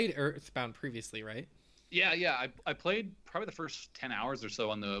had played Earthbound previously, right? Yeah. I played probably the first 10 hours or so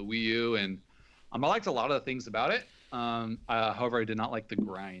on the Wii U, and I liked a lot of the things about it. However, I did not like the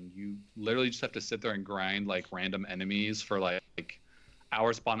grind. You literally just have to sit there and grind like random enemies for like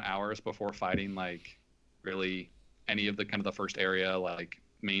hours upon hours before fighting like really any of the kind of the first area like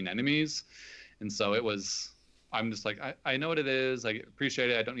main enemies. And so it was. I'm just like, I know what it is. I appreciate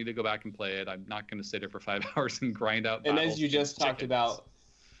it. I don't need to go back and play it. I'm not going to sit there for 5 hours and grind out. And as you just talked about,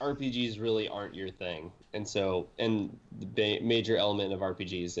 RPGs really aren't your thing. And so, and the major element of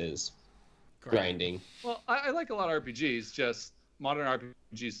RPGs is grinding. Well, I like a lot of RPGs. Just modern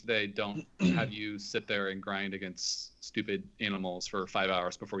RPGs today don't have you sit there and grind against stupid animals for 5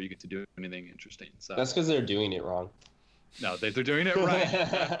 hours before you get to do anything interesting. So that's because they're doing it wrong. No, they're doing it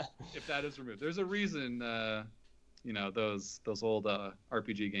right. If that is removed, there's a reason. Those old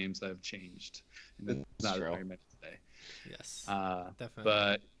RPG games have changed. And not very many today. Yes, definitely.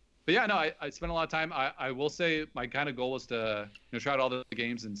 But yeah, no, I spent a lot of time. I will say my kind of goal was to try out all the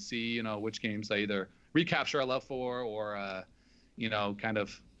games and see which games I either recapture a love for or kind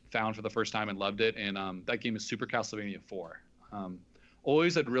of found for the first time and loved it. And that game is Super Castlevania 4.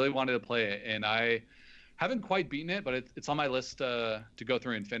 Always had really wanted to play it, and I haven't quite beaten it, but it's on my list to go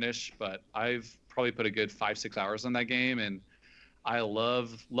through and finish. But I've probably put a good 5-6 hours on that game, and I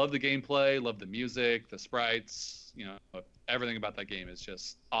love the gameplay, love the music, the sprites. Everything about that game is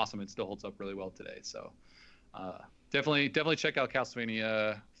just awesome. It still holds up really well today. So definitely check out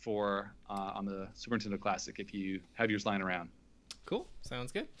Castlevania 4 on the Super Nintendo Classic if you have yours lying around. Cool.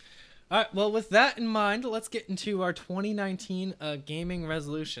 Sounds good. All right. Well, with that in mind, let's get into our 2019 gaming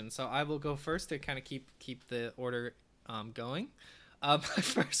resolution. So I will go first to kind of keep the order going. My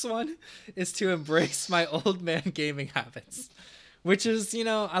first one is to embrace my old man gaming habits, which is,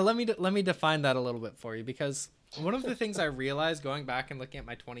 let me define that a little bit for you, because one of the things I realized going back and looking at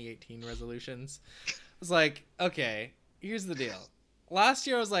my 2018 resolutions was like, okay, here's the deal. Last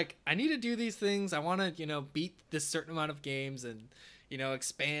year I was like, I need to do these things. I want to, beat this certain amount of games and,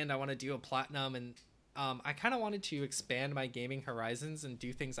 expand. I want to do a platinum, and I kind of wanted to expand my gaming horizons and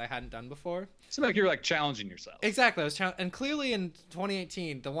do things I hadn't done before. Seems like you're like challenging yourself. Exactly. And clearly in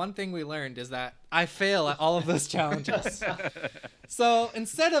 2018, the one thing we learned is that I fail at all of those challenges. So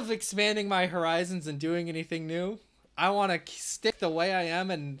instead of expanding my horizons and doing anything new, I want to stick the way I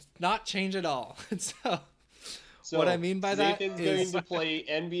am and not change at all. And so what I mean by that is going to play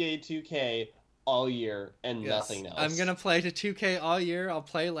NBA 2K all year and nothing else. I'm going to play to 2K all year. I'll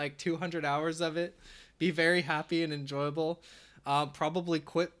play like 200 hours of it. Be very happy and enjoyable. Probably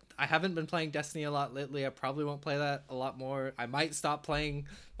quit. I haven't been playing Destiny a lot lately. I probably won't play that a lot more. I might stop playing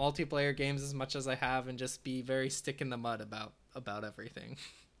multiplayer games as much as I have and just be very stick in the mud about everything.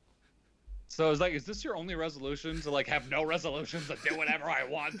 So it's like, is this your only resolution to like have no resolutions to do whatever I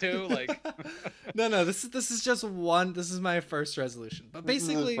want to? Like, no. This is just one. This is my first resolution. But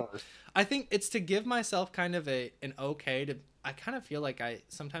basically, I think it's to give myself kind of an okay to. I kind of feel like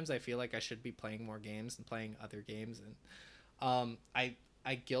sometimes I feel like I should be playing more games and playing other games, and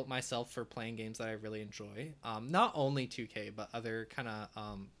I guilt myself for playing games that I really enjoy. Not only 2K, but other kind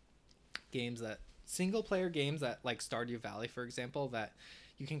of games single player games that like Stardew Valley, for example, that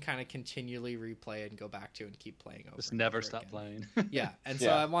you can kind of continually replay and go back to and keep playing over. Just never stop playing. Yeah, and so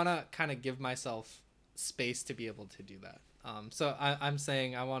I want to kind of give myself space to be able to do that. So I'm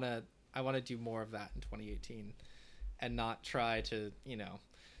saying I want to do more of that in 2018, and not try to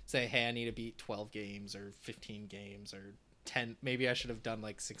say, hey, I need to beat 12 games or 15 games or 10. Maybe I should have done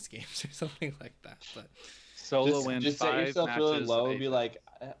like 6 games or something like that. But solo win just 5 set yourself really matches low and be like,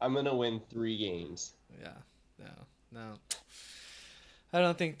 I'm gonna win 3 games. Yeah, no. I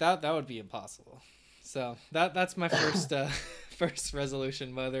don't think that would be impossible. So that's my first first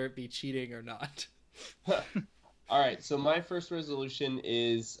resolution, whether it be cheating or not. All right, so my first resolution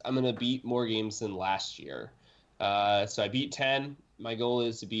is I'm gonna beat more games than last year. So I beat 10. My goal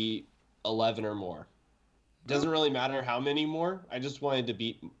is to beat 11 or more. Doesn't really matter how many more. I just wanted to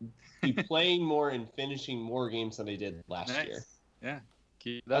be playing more and finishing more games than I did last year. Yeah,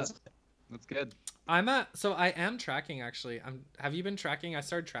 keep that. That's good. I am tracking actually. Have you been tracking? I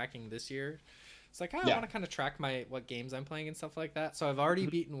started tracking this year. It's like I want to kind of track what games I'm playing and stuff like that. So I've already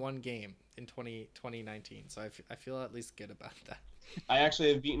beaten 1 game in 2019. So I feel at least good about that. I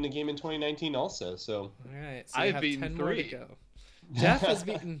actually have beaten a game in 2019 also. So all right, so I've beaten 10 3 more to go. Jeff has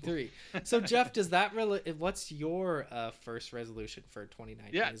beaten 3. So Jeff, does that what's your first resolution for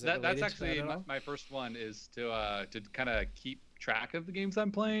 2019? Yeah, that's actually my first one is to kind of keep track of the games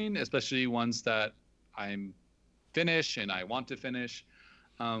I'm playing, especially ones that I'm finish and I want to finish,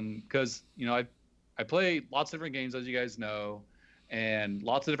 because I play lots of different games, as you guys know, and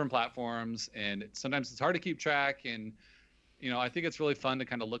lots of different platforms, and sometimes it's hard to keep track, and I think it's really fun to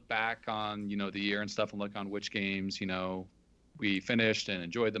kind of look back on, the year and stuff and look on which games, we finished and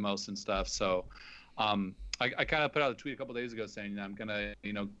enjoyed the most and stuff. So I kind of put out a tweet a couple days ago saying I'm going to,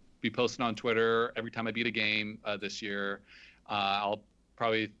 be posting on Twitter every time I beat a game this year. I'll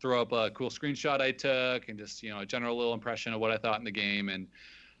probably throw up a cool screenshot I took and just, a general little impression of what I thought in the game. And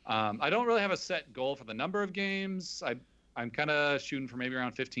I don't really have a set goal for the number of games. I'm kind of shooting for maybe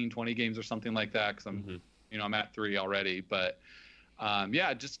around 15, 20 games or something like that because I'm at 3 already. But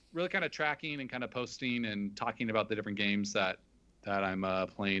just really kind of tracking and kind of posting and talking about the different games that I'm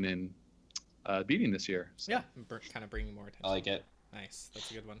playing and beating this year. So. Yeah, kind of bringing more attention. I like it. Nice. That's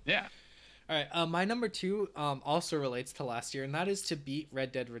a good one. Yeah. All right. My number 2 also relates to last year, and that is to beat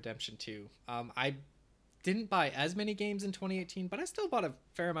Red Dead Redemption 2. I didn't buy as many games in 2018, but I still bought a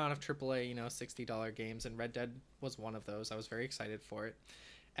fair amount of AAA, $60 games, and Red Dead was one of those. I was very excited for it.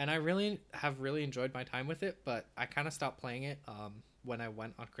 And I really enjoyed my time with it, but I kind of stopped playing it when I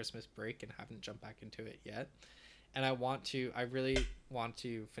went on Christmas break and haven't jumped back into it yet. And I really want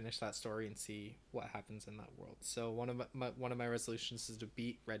to finish that story and see what happens in that world. So one of my resolutions is to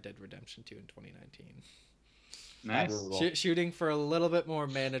beat Red Dead Redemption 2 in 2019. Nice. Shooting for a little bit more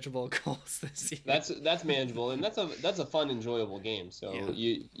manageable goals this year. That's manageable, and that's a fun, enjoyable game. So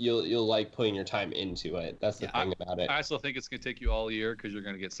you'll like putting your time into it. That's the thing about it. I still think it's gonna take you all year because you're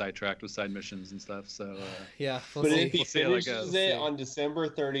gonna get sidetracked with side missions and stuff. So but if he finishes it on December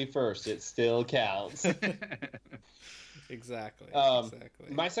 31st, it still counts. Exactly.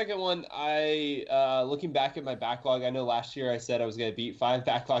 My second one, looking back at my backlog, I know last year I said I was going to beat 5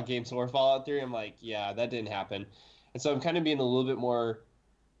 backlog games for Fallout 3. I'm like, yeah, that didn't happen. And so I'm kind of being a little bit more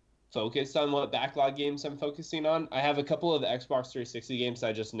focused on what backlog games I'm focusing on. I have a couple of Xbox 360 games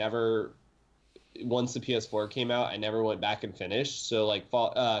I just never, once the PS4 came out, I never went back and finished. So like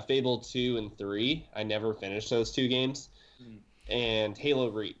Fable 2 and 3, I never finished those 2 games. And Halo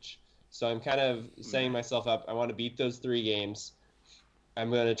Reach. So I'm kind of setting myself up. I want to beat those 3 games. I'm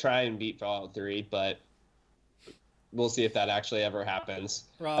going to try and beat Fallout 3, but we'll see if that actually ever happens.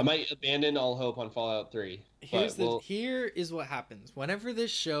 Rob, I might abandon all hope on Fallout 3. Here is what happens. Whenever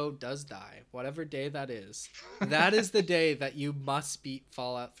this show does die, whatever day that is the day that you must beat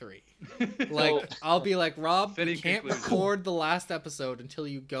Fallout 3. Like, I'll be like, Rob, we can't record the last episode until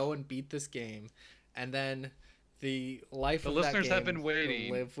you go and beat this game. And then... The listeners have been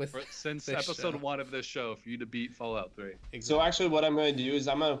waiting since episode 1 of this show for you to beat Fallout 3. Exactly. So actually what I'm going to do is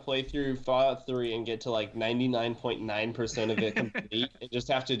I'm going to play through Fallout 3 and get to like 99.9% of it complete and just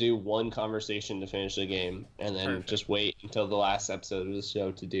have to do one conversation to finish the game and then just wait until the last episode of the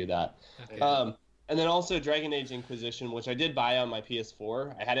show to do that. Okay. And then also Dragon Age Inquisition, which I did buy on my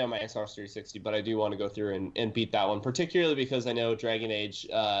PS4. I had it on my Xbox 360, but I do want to go through and beat that one, particularly because I know Dragon Age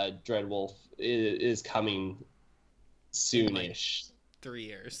Dreadwolf is coming soonish. 3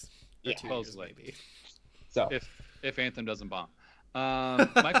 years. Yeah, 2 years maybe. So if Anthem doesn't bomb.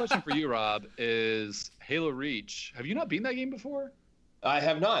 My question for you, Rob, is Halo Reach. Have you not beaten that game before? I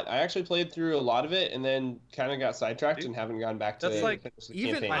have not. I actually played through a lot of it and then kind of got sidetracked and haven't gone back to that's like the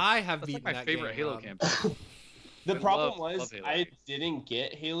even campaign. I have beaten my that favorite game, Halo campaign. The problem was I didn't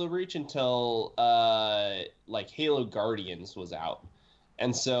get Halo Reach until like Halo Guardians was out.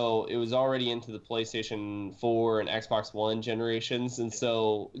 And so it was already into the PlayStation 4 and Xbox One generations. And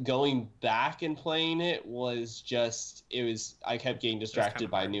so going back and playing it was I kept getting distracted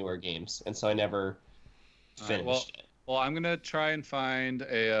by newer games. And so I never finished it. Well, I'm going to try and find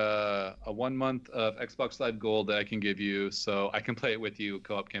a 1 month of Xbox Live Gold that I can give you so I can play it with you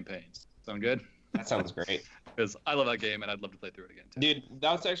co-op campaigns. Sound good? That sounds great. Because I love that game and I'd love to play through it again too. Dude,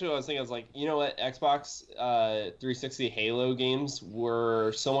 that's actually what I was thinking. I was like, you know what? Xbox 360 Halo games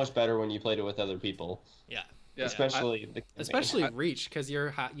were so much better when you played it with other people. Yeah. Especially Reach, because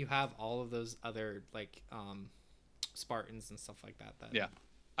you have all of those other like Spartans and stuff like that. Yeah.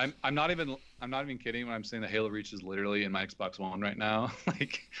 I'm not even kidding when I'm saying that Halo Reach is literally in my Xbox One right now.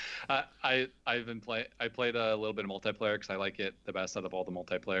 Like, I played a little bit of multiplayer because I like it the best out of all the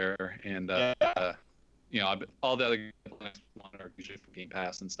multiplayer, and all the other games are usually from Game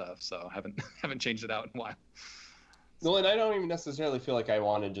Pass and stuff, so haven't changed it out in a while. Well, and I don't even necessarily feel like I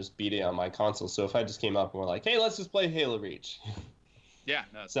want to just beat it on my console. So if I just came up and were like, "Hey, let's just play Halo Reach," yeah,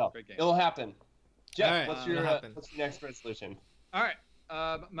 no, it's a great game. It'll happen. Jeff, right, what's your next resolution? All right.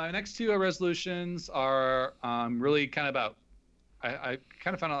 My next 2 resolutions are really kind of about. I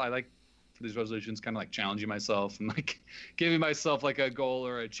kind of found out I like for these resolutions kind of like challenging myself and like giving myself like a goal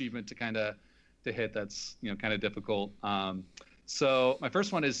or achievement to hit that's kind of difficult. So my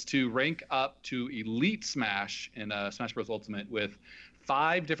first one is to rank up to Elite Smash in Smash Bros. Ultimate with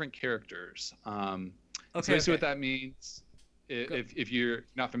 5 different characters. So basically what that means. if you're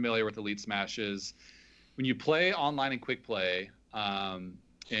not familiar with Elite Smash, is when you play online in quick play, and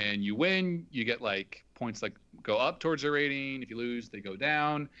you win, you get like points like go up towards your rating. If you lose, they go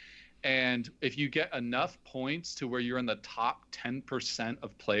down. And if you get enough points to where you're in the top 10%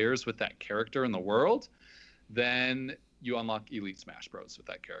 of players with that character in the world, then you unlock Elite Smash Bros. With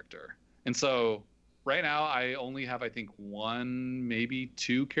that character. And so right now, I only have, I think, 1, maybe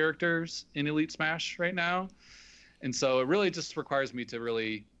 2 characters in Elite Smash right now. And so it really just requires me to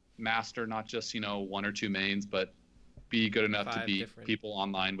really master not just, 1 or 2 mains, but be good enough to beat people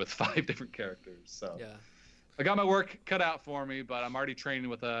online with 5 different characters. So yeah. I got my work cut out for me, but I'm already training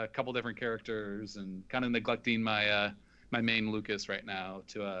with a couple different characters and kind of neglecting my my main Lucas right now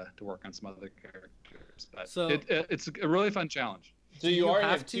to work on some other characters. But so, it's a really fun challenge. So you already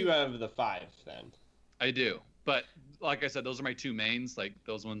have 2 out of the 5 then? I do, but like I said, those are my 2 mains. Like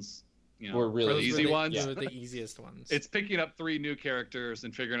those ones, were really easy ones. Those were the easiest ones. It's picking up 3 new characters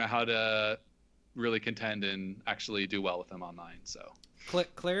and figuring out how to really contend and actually do well with them online. So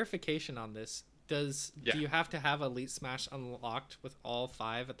clarification on this. Do you have to have Elite Smash unlocked with all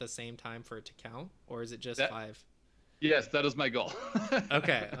 5 at the same time for it to count, or is it just 5? Yes, that is my goal.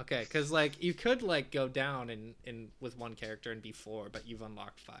 okay, because like you could like go down in with 1 character and be 4, but you've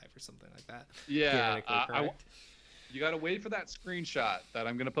unlocked 5 or something like that. Yeah, you gotta wait for that screenshot that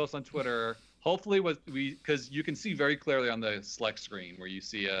I'm gonna post on Twitter. Hopefully, because you can see very clearly on the select screen where you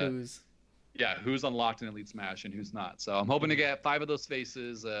see who's unlocked in Elite Smash and who's not. So I'm hoping to get 5 of those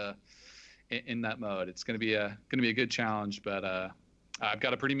faces. In that mode, it's gonna be a good challenge, but I've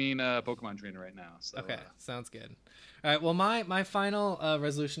got a pretty mean Pokemon trainer right now. So okay, sounds good. All right, well, my final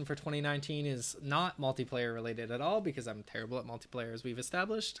resolution for 2019 is not multiplayer related at all because I'm terrible at multiplayer, as we've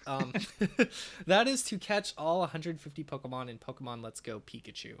established. That is to catch all 150 Pokemon in Pokemon Let's Go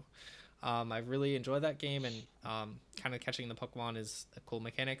Pikachu. I really enjoy that game, and kind of catching the Pokemon is a cool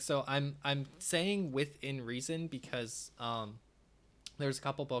mechanic. So I'm saying within reason because there's a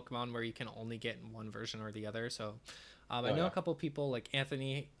couple Pokemon where you can only get in one version or the other. So I know a couple people like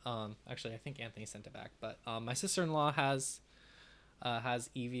Anthony. Actually, I think Anthony sent it back. But my sister-in-law has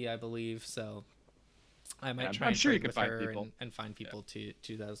Eevee, I believe. So I might try and trade with her and find people to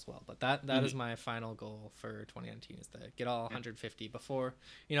do that as well. But that is my final goal for 2019 is to get all 150 before,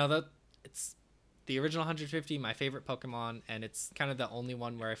 it's the original 150, my favorite Pokemon, and it's kind of the only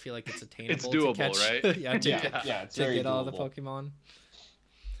one where I feel like it's attainable. It's doable, to catch. Right? It's to get all doable. the Pokemon.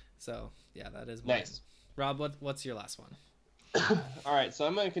 So yeah, that is nice. Rob, what's your last one? All right, so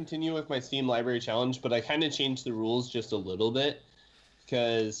I'm going to continue with my Steam Library Challenge, but I kind of changed the rules just a little bit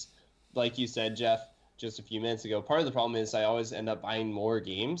because, like you said, Jeff, just a few minutes ago, part of the problem is I always end up buying more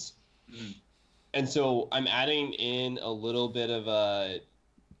games. And so I'm adding in a little bit of a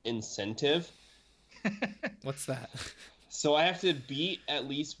incentive. What's that? So I have to beat at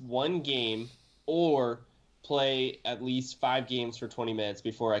least 1 game or play at least 5 games for 20 minutes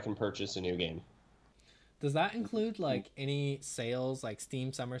before I can purchase a new game. Does that include like any sales, like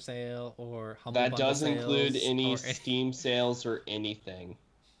Steam Summer Sale or Humble Bundle doesn't sales include any Steam sales or anything.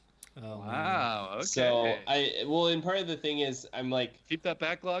 Oh, wow. Okay. So and part of the thing is I'm like keep that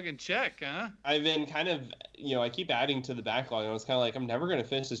backlog in check, huh? I've been kind of I keep adding to the backlog, and I was kind of like I'm never gonna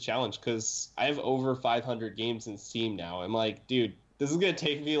finish this challenge because I have over 500 games in Steam now. I'm like, dude, this is gonna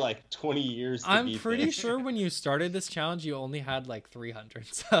take me like 20 years. I'm pretty sure when you started this challenge, you only had like 300.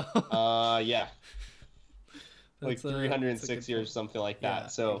 So yeah. Like 360 or something like that. Yeah,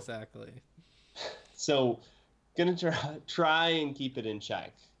 so exactly. So, gonna try and keep it in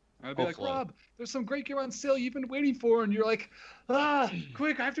check. I'd be like, Rob, there's some great game on sale you've been waiting for, and you're like,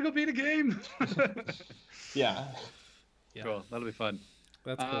 quick, I have to go beat a game. Yeah. Cool. That'll be fun.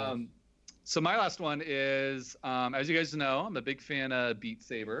 That's cool. So my last one is, as you guys know, I'm a big fan of Beat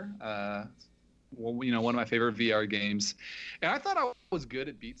Saber. One of my favorite VR games, and I thought I was good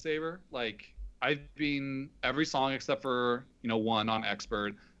at Beat Saber. Like, I've been every song except for, 1 on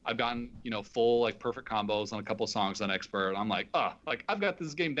Expert. I've gotten, full, like, perfect combos on a couple songs on Expert. I'm like, I've got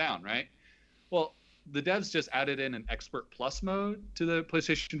this game down, right? Well, the devs just added in an Expert Plus mode to the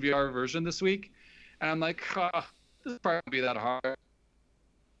PlayStation VR version this week. And I'm like, this probably won't be that hard.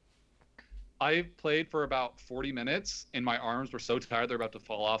 I played for about 40 minutes, and my arms were so tired they're about to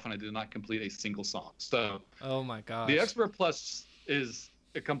fall off, and I did not complete a single song. So, oh my gosh. The Expert Plus is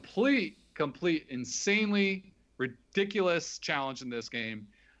a complete, insanely ridiculous challenge in this game.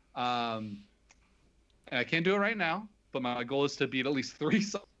 And I can't do it right now, but my goal is to beat at least 3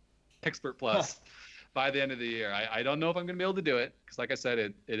 songs Expert Plus by the end of the year. I don't know if I'm going to be able to do it because, like I said,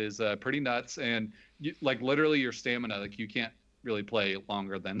 it is pretty nuts. And literally your stamina, like you can't really play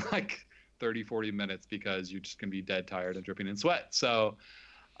longer than like 30, 40 minutes because you're just gonna be dead tired and dripping in sweat. So,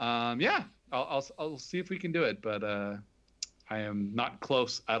 yeah, I'll see if we can do it, but I am not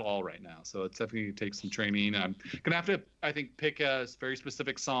close at all right now. So it's definitely gonna take some training. I'm gonna have to, I think, pick a very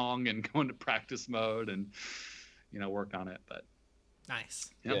specific song and go into practice mode and work on it. But nice.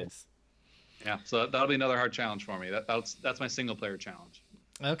 Yeah. Nice. Yeah, so that'll be another hard challenge for me. That's my single player challenge.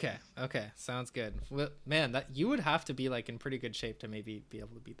 Okay, sounds good. Well, man, that you would have to be like in pretty good shape to maybe be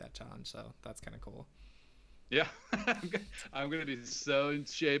able to beat that challenge. So that's kind of cool. Yeah, I'm gonna be so in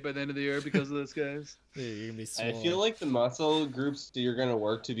shape by the end of the year because of this, guys. Dude, you're gonna be I swole. feel like the muscle groups that you're gonna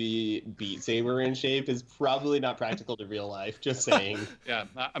work to be Beat Saber in shape is probably not practical to real life. Just saying. Yeah,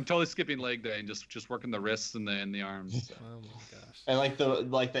 I'm totally skipping leg day and just working the wrists and the arms. So. Oh my gosh. And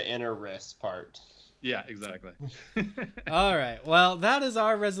like the inner wrist part. Yeah, exactly. All right. Well, that is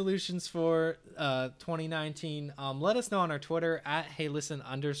our resolutions for 2019. Let us know on our Twitter at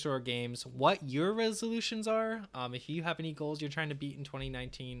HeyListen_games what your resolutions are. If you have any goals you're trying to beat in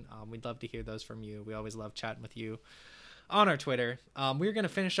 2019, we'd love to hear those from you. We always love chatting with you on our Twitter. We're going to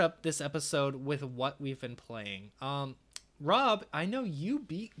finish up this episode with what we've been playing. Rob, I know you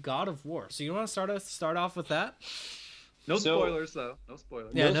beat God of War, so you want to start off with that? No spoilers, though. No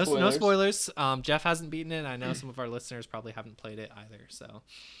spoilers. Yeah, no spoilers. Jeff hasn't beaten it. I know some of our listeners probably haven't played it either. So,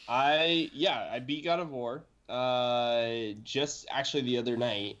 I beat God of War just actually the other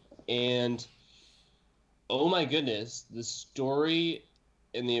night, and oh my goodness, the story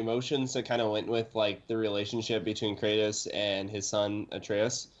and the emotions that kind of went with like the relationship between Kratos and his son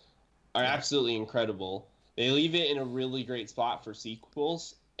Atreus are absolutely incredible. They leave it in a really great spot for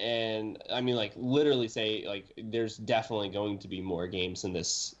sequels. And I mean, like, literally say, like, there's definitely going to be more games in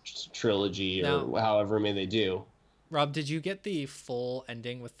this trilogy or however many they do. Rob, did you get the full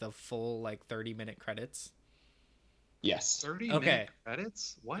ending with the full, like, 30-minute credits? Yes. 30-minute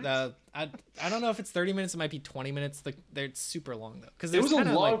credits? What? I don't know if it's 30 minutes. It might be 20 minutes. They're super long, though. Because it was a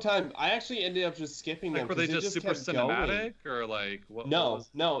long time. I actually ended up just skipping them. Were they just super cinematic? Or, like, what? No,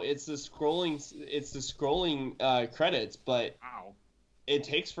 it's the scrolling credits, but... Wow. It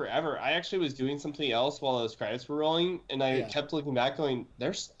takes forever. I actually was doing something else while those credits were rolling, and I kept looking back going,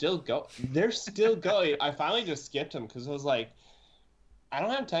 they're still going. I finally just skipped them because I was like, I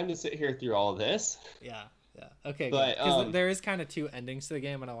don't have time to sit here through all of this. Yeah. Okay, but because there is kind of two endings to the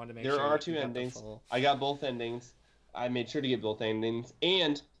game, and I wanted to make sure. There are two endings. I got both endings. I made sure to get both endings.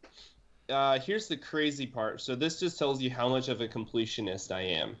 And here's the crazy part. So this just tells you how much of a completionist I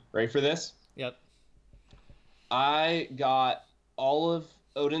am. Ready for this? Yep. I got all of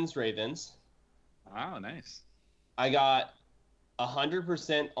Odin's Ravens. Wow, nice. I got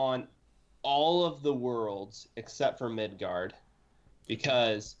 100% on all of the worlds except for Midgard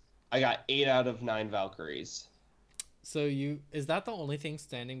because I got 8 out of 9 Valkyries. So is that the only thing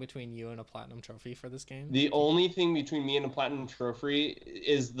standing between you and a platinum trophy for this game? The only thing between me and a platinum trophy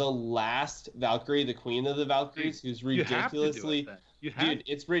is the last Valkyrie, the queen of the Valkyries, who's ridiculously... Dude,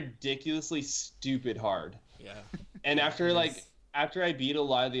 it's ridiculously stupid hard. Yeah. And after I beat a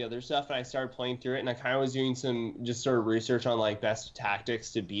lot of the other stuff and I started playing through it and I kind of was doing some just sort of research on like best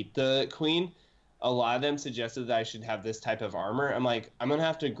tactics to beat the queen, a lot of them suggested that I should have this type of armor. I'm like, I'm going to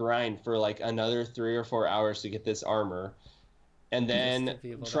have to grind for like another 3 or 4 hours to get this armor and then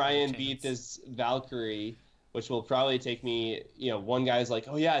try and beat this Valkyrie, which will probably take me, one guy's like,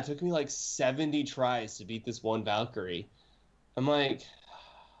 oh yeah, it took me like 70 tries to beat this one Valkyrie. I'm like...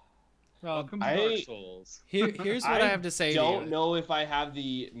 Welcome to Dark Souls. Here's what I have to say. I don't know if I have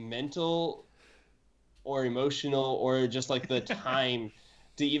the mental or emotional or just like the time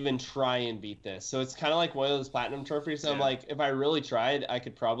to even try and beat this. So it's kind of like one of those platinum trophies. So I'm like, if I really tried, I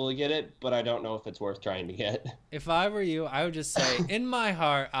could probably get it, but I don't know if it's worth trying to get. If I were you, I would just say, in my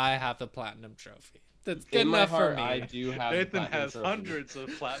heart, I have the platinum trophy. That's good enough for me. I do have Nathan has hundreds of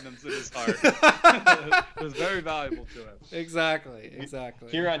platinums in his heart. It was very valuable to him. Exactly.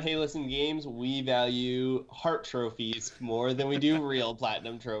 Here on Hey Listen Games, we value heart trophies more than we do real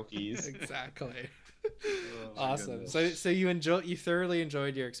platinum trophies. Exactly. Awesome. So you thoroughly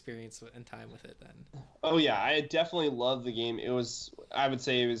enjoyed your experience and time with it then? Oh yeah, I definitely loved the game. I would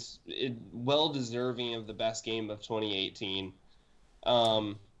say it was well deserving of the best game of 2018.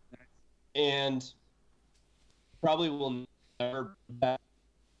 And probably will never back.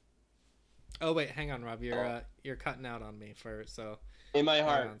 Oh wait, hang on, Rob. You're cutting out on me in my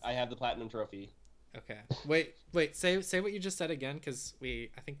heart, I have the platinum trophy. Okay. Wait. Say what you just said again, because I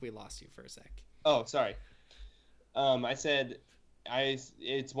think we lost you for a sec. Oh, sorry. I said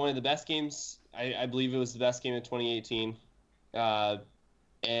it's one of the best games. I believe it was the best game of 2018.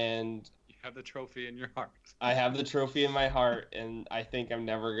 And have the trophy in your heart. I have the trophy in my heart, and I think I'm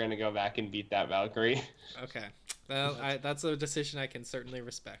never going to go back and beat that Valkyrie. Okay. Well, that's a decision I can certainly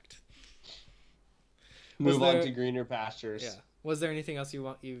respect. Move on to greener pastures. Yeah. Was there anything else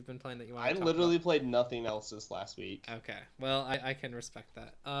you've been playing that you want to talk literally about? played nothing else this last week. Okay. Well, I can respect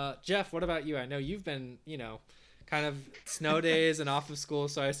that. Jeff, what about you? I know you've been, kind of snow days and off of school,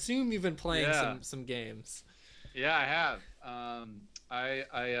 so I assume you've been playing some games. Yeah, I have.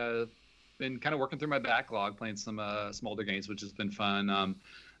 I been kind of working through my backlog, playing some older games, which has been fun.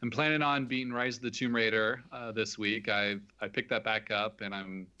 I'm planning on beating Rise of the Tomb Raider this week. I picked that back up, and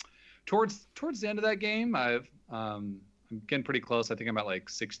I'm towards the end of that game. I'm getting pretty close. I think I'm at like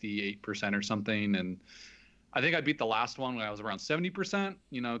 68% or something, and I think I beat the last one when I was around 70%.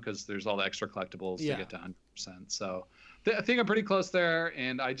 Because there's all the extra collectibles to get to 100%. So I think I'm pretty close there,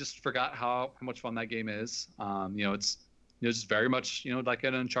 and I just forgot how much fun that game is. It's just very much like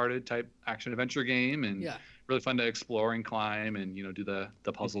an Uncharted type action adventure game, and really fun to explore and climb and do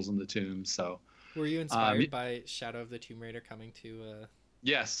the puzzles in the tombs. So were you inspired by Shadow of the Tomb Raider coming to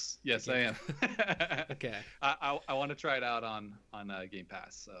Yes, I am. Okay. I want to try it out on Game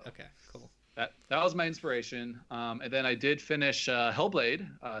Pass. So okay, cool. That was my inspiration. And then I did finish Hellblade: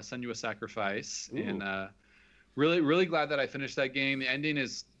 Senua's Sacrifice, and really glad that I finished that game. The ending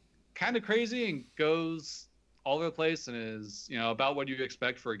is kind of crazy and goes all over the place, and is about what you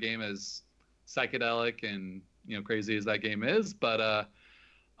expect for a game as psychedelic and crazy as that game is. But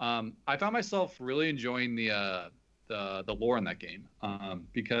I found myself really enjoying the lore in that game,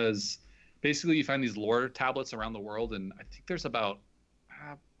 because basically you find these lore tablets around the world, and I think there's about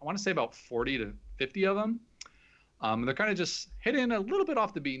I want to say about 40 to 50 of them. They're kind of just hidden a little bit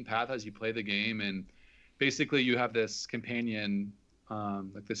off the beaten path as you play the game, and basically you have this companion,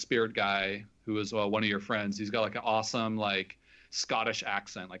 like the spirit guy, who is one of your friends. He's got like an awesome like Scottish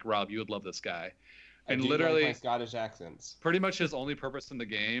accent. Like, Rob, you would love this guy. And literally, like my Scottish accents. Pretty much his only purpose in the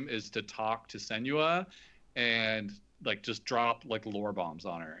game is to talk to Senua and like just drop like lore bombs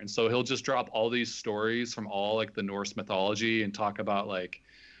on her. And so he'll just drop all these stories from all like the Norse mythology and talk about like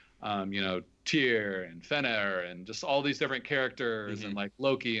Tyr and Fenrir and just all these different characters, and like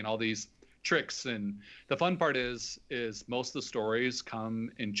Loki and all these tricks. And the fun part is most of the stories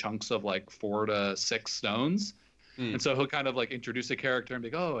come in chunks of like 4 to 6 stones. And so he'll kind of like introduce a character and be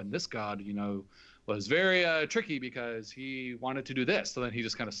like, oh, and this god was very tricky because he wanted to do this. So then he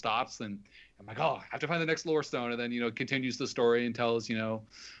just kind of stops, and I'm like, oh, I have to find the next lore stone. And then continues the story and tells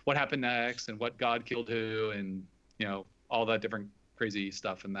what happened next and what god killed who, and all that different crazy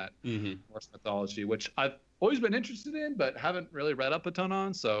stuff in that Norse mythology, which I've always been interested in but haven't really read up a ton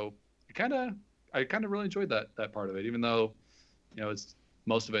on. So I kind of really enjoyed that part of it, even though it's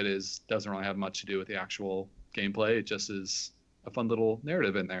most of it doesn't really have much to do with the actual gameplay. It just is a fun little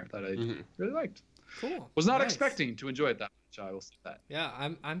narrative in there that I really liked. Cool. Was not expecting to enjoy it that much. I will say that. Yeah,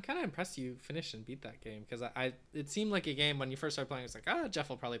 I'm kind of impressed you finished and beat that game, because it seemed like a game when you first started playing. It's like, Jeff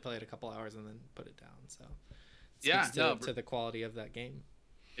will probably play it a couple hours and then put it down. So to the quality of that game.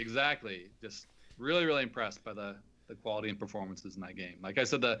 Exactly. Just really, really impressed by the quality and performances in that game. Like I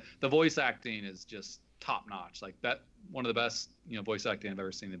said, the voice acting is just top notch. Like that, one of the best voice acting I've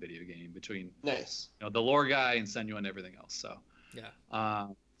ever seen in a video game, between the lore guy and Senua and everything else. So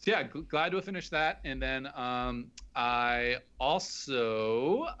glad to have finished that. And then I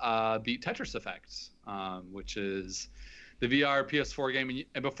also beat Tetris Effect, which is the VR PS4 game.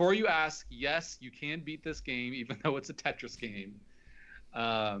 And before you ask, yes, you can beat this game even though it's a Tetris game.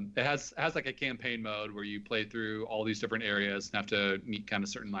 It has like a campaign mode where you play through all these different areas and have to meet kind of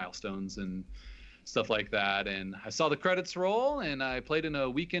certain milestones and stuff like that. And I saw the credits roll, and I played in a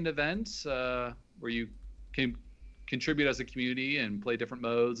weekend event where you can contribute as a community and play different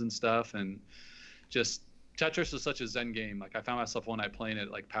modes and stuff. And just Tetris is such a zen game. Like I found myself one night playing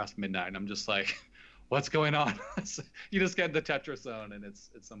it like past midnight, and I'm just like, what's going on? You just get in the Tetris zone, and it's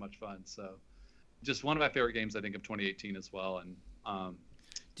so much fun. So just one of my favorite games, I think, of 2018 as well. And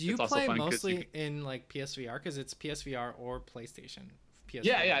do you play mostly in like PSVR, because it's PSVR or PlayStation? PSVR,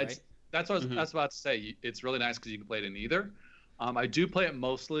 yeah, right? That's what I was about to say. It's really nice because you can play it in either. I do play it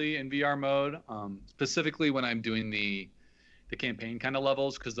mostly in VR mode, specifically when I'm doing the campaign kind of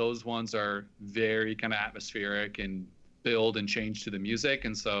levels, because those ones are very kind of atmospheric and build and change to the music,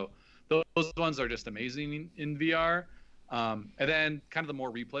 and so those ones are just amazing in VR. And then kind of the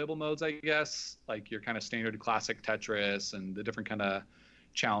more replayable modes, I guess, like your kind of standard classic Tetris and the different kind of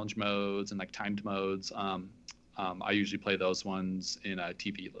challenge modes and like timed modes. I usually play those ones in a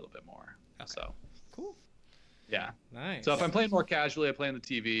TV a little bit more. Okay. So cool. Yeah. Nice. So if I'm playing more casually, I play on the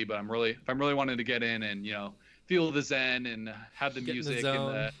TV. But if I'm really wanting to get in and feel the zen and have the music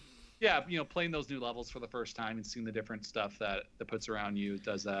and yeah, playing those new levels for the first time and seeing the different stuff that puts around you, it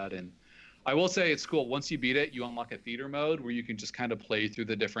does that. And I will say it's cool. Once you beat it, you unlock a theater mode where you can just kind of play through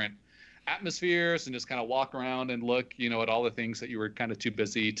the different atmospheres and just kind of walk around and look, at all the things that you were kind of too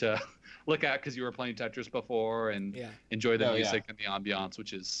busy to look at because you were playing Tetris before, and enjoy the music and the ambiance,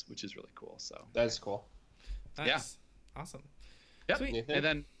 which is really cool. So that's cool. Nice. Yeah, awesome. Yep. Sweet. And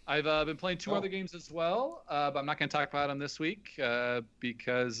then I've been playing two other games as well, but I'm not going to talk about them this week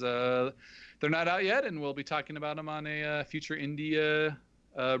because they're not out yet, and we'll be talking about them on a future indie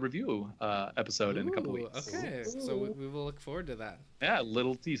review episode in a couple weeks. Okay, so we will look forward to that. Yeah,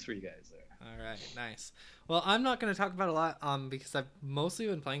 little tease for you guys there. All right, nice. Well, I'm not going to talk about a lot because I've mostly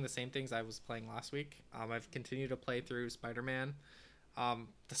been playing the same things I was playing last week. I've continued to play through Spider-Man.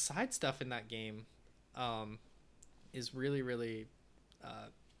 The side stuff in that game is really, really,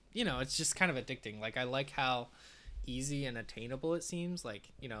 it's just kind of addicting. Like, I like how easy and attainable it seems.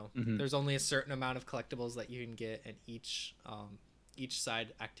 Like, there's only a certain amount of collectibles that you can get in each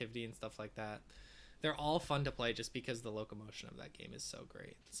side activity and stuff like that. They're all fun to play just because the locomotion of that game is so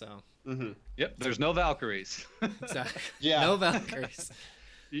great. So Yep, there's no Valkyries. Exactly. Yeah. No Valkyries.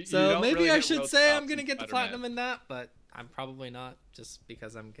 You So don't maybe really I hit should road say I'm stops gonna in get the Spider-Man. platinum in that, but I'm probably not, just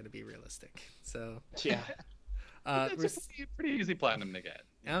because I'm gonna be realistic. So Yeah. It's a pretty easy platinum to get.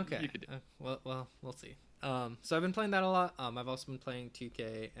 Okay. You could do. Well, we'll see. So I've been playing that a lot. I've also been playing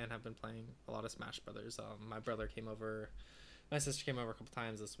 2K and have been playing a lot of Smash Brothers. My sister came over a couple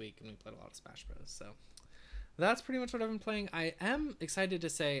times this week, and we played a lot of Smash Bros. So that's pretty much what I've been playing. I am excited to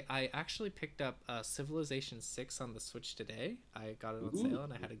say I actually picked up Civilization 6 on the Switch today. I got it on sale,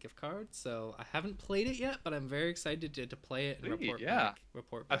 and I had a gift card. So I haven't played it yet, but I'm very excited to play it and report back.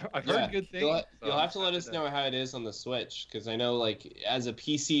 I've heard good things. You'll have to let us know how it is on the Switch, because I know, like, as a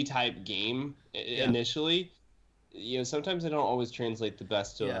PC type game initially, sometimes they don't always translate the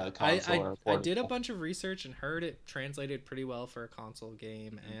best to a console or a portable. I did a bunch of research and heard it translated pretty well for a console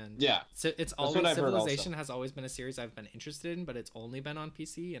game, and so it's always Civilization has always been a series I've been interested in, but it's only been on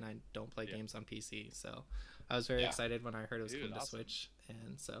PC, and I don't play games on PC, so I was very excited when I heard it was coming to Switch,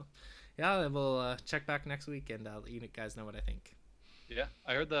 and so we'll check back next week and let you guys know what I think. Yeah,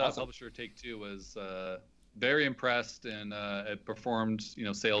 I heard the publisher Take-Two was very impressed, and it performed,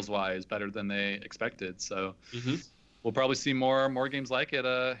 sales wise better than they expected. So we'll probably see more games like it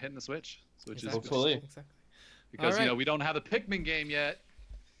hitting the Switch. Which is hopefully because we don't have a Pikmin game yet.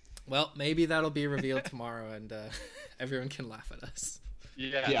 Well, maybe that'll be revealed tomorrow, and everyone can laugh at us.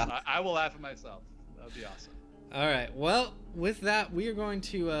 Yeah. I will laugh at myself. That would be awesome. All right. Well, with that, we are going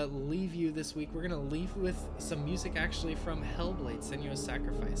to leave you this week. We're going to leave with some music actually from Hellblade: Senua's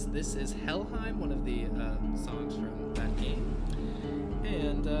Sacrifice. This is Helheim, one of the songs from that game.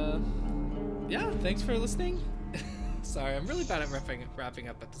 And thanks for listening. Sorry, I'm really bad at wrapping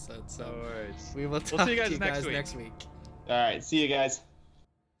up episodes. So we will talk to you guys next week. All right. See you guys.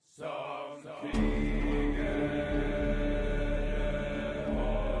 Some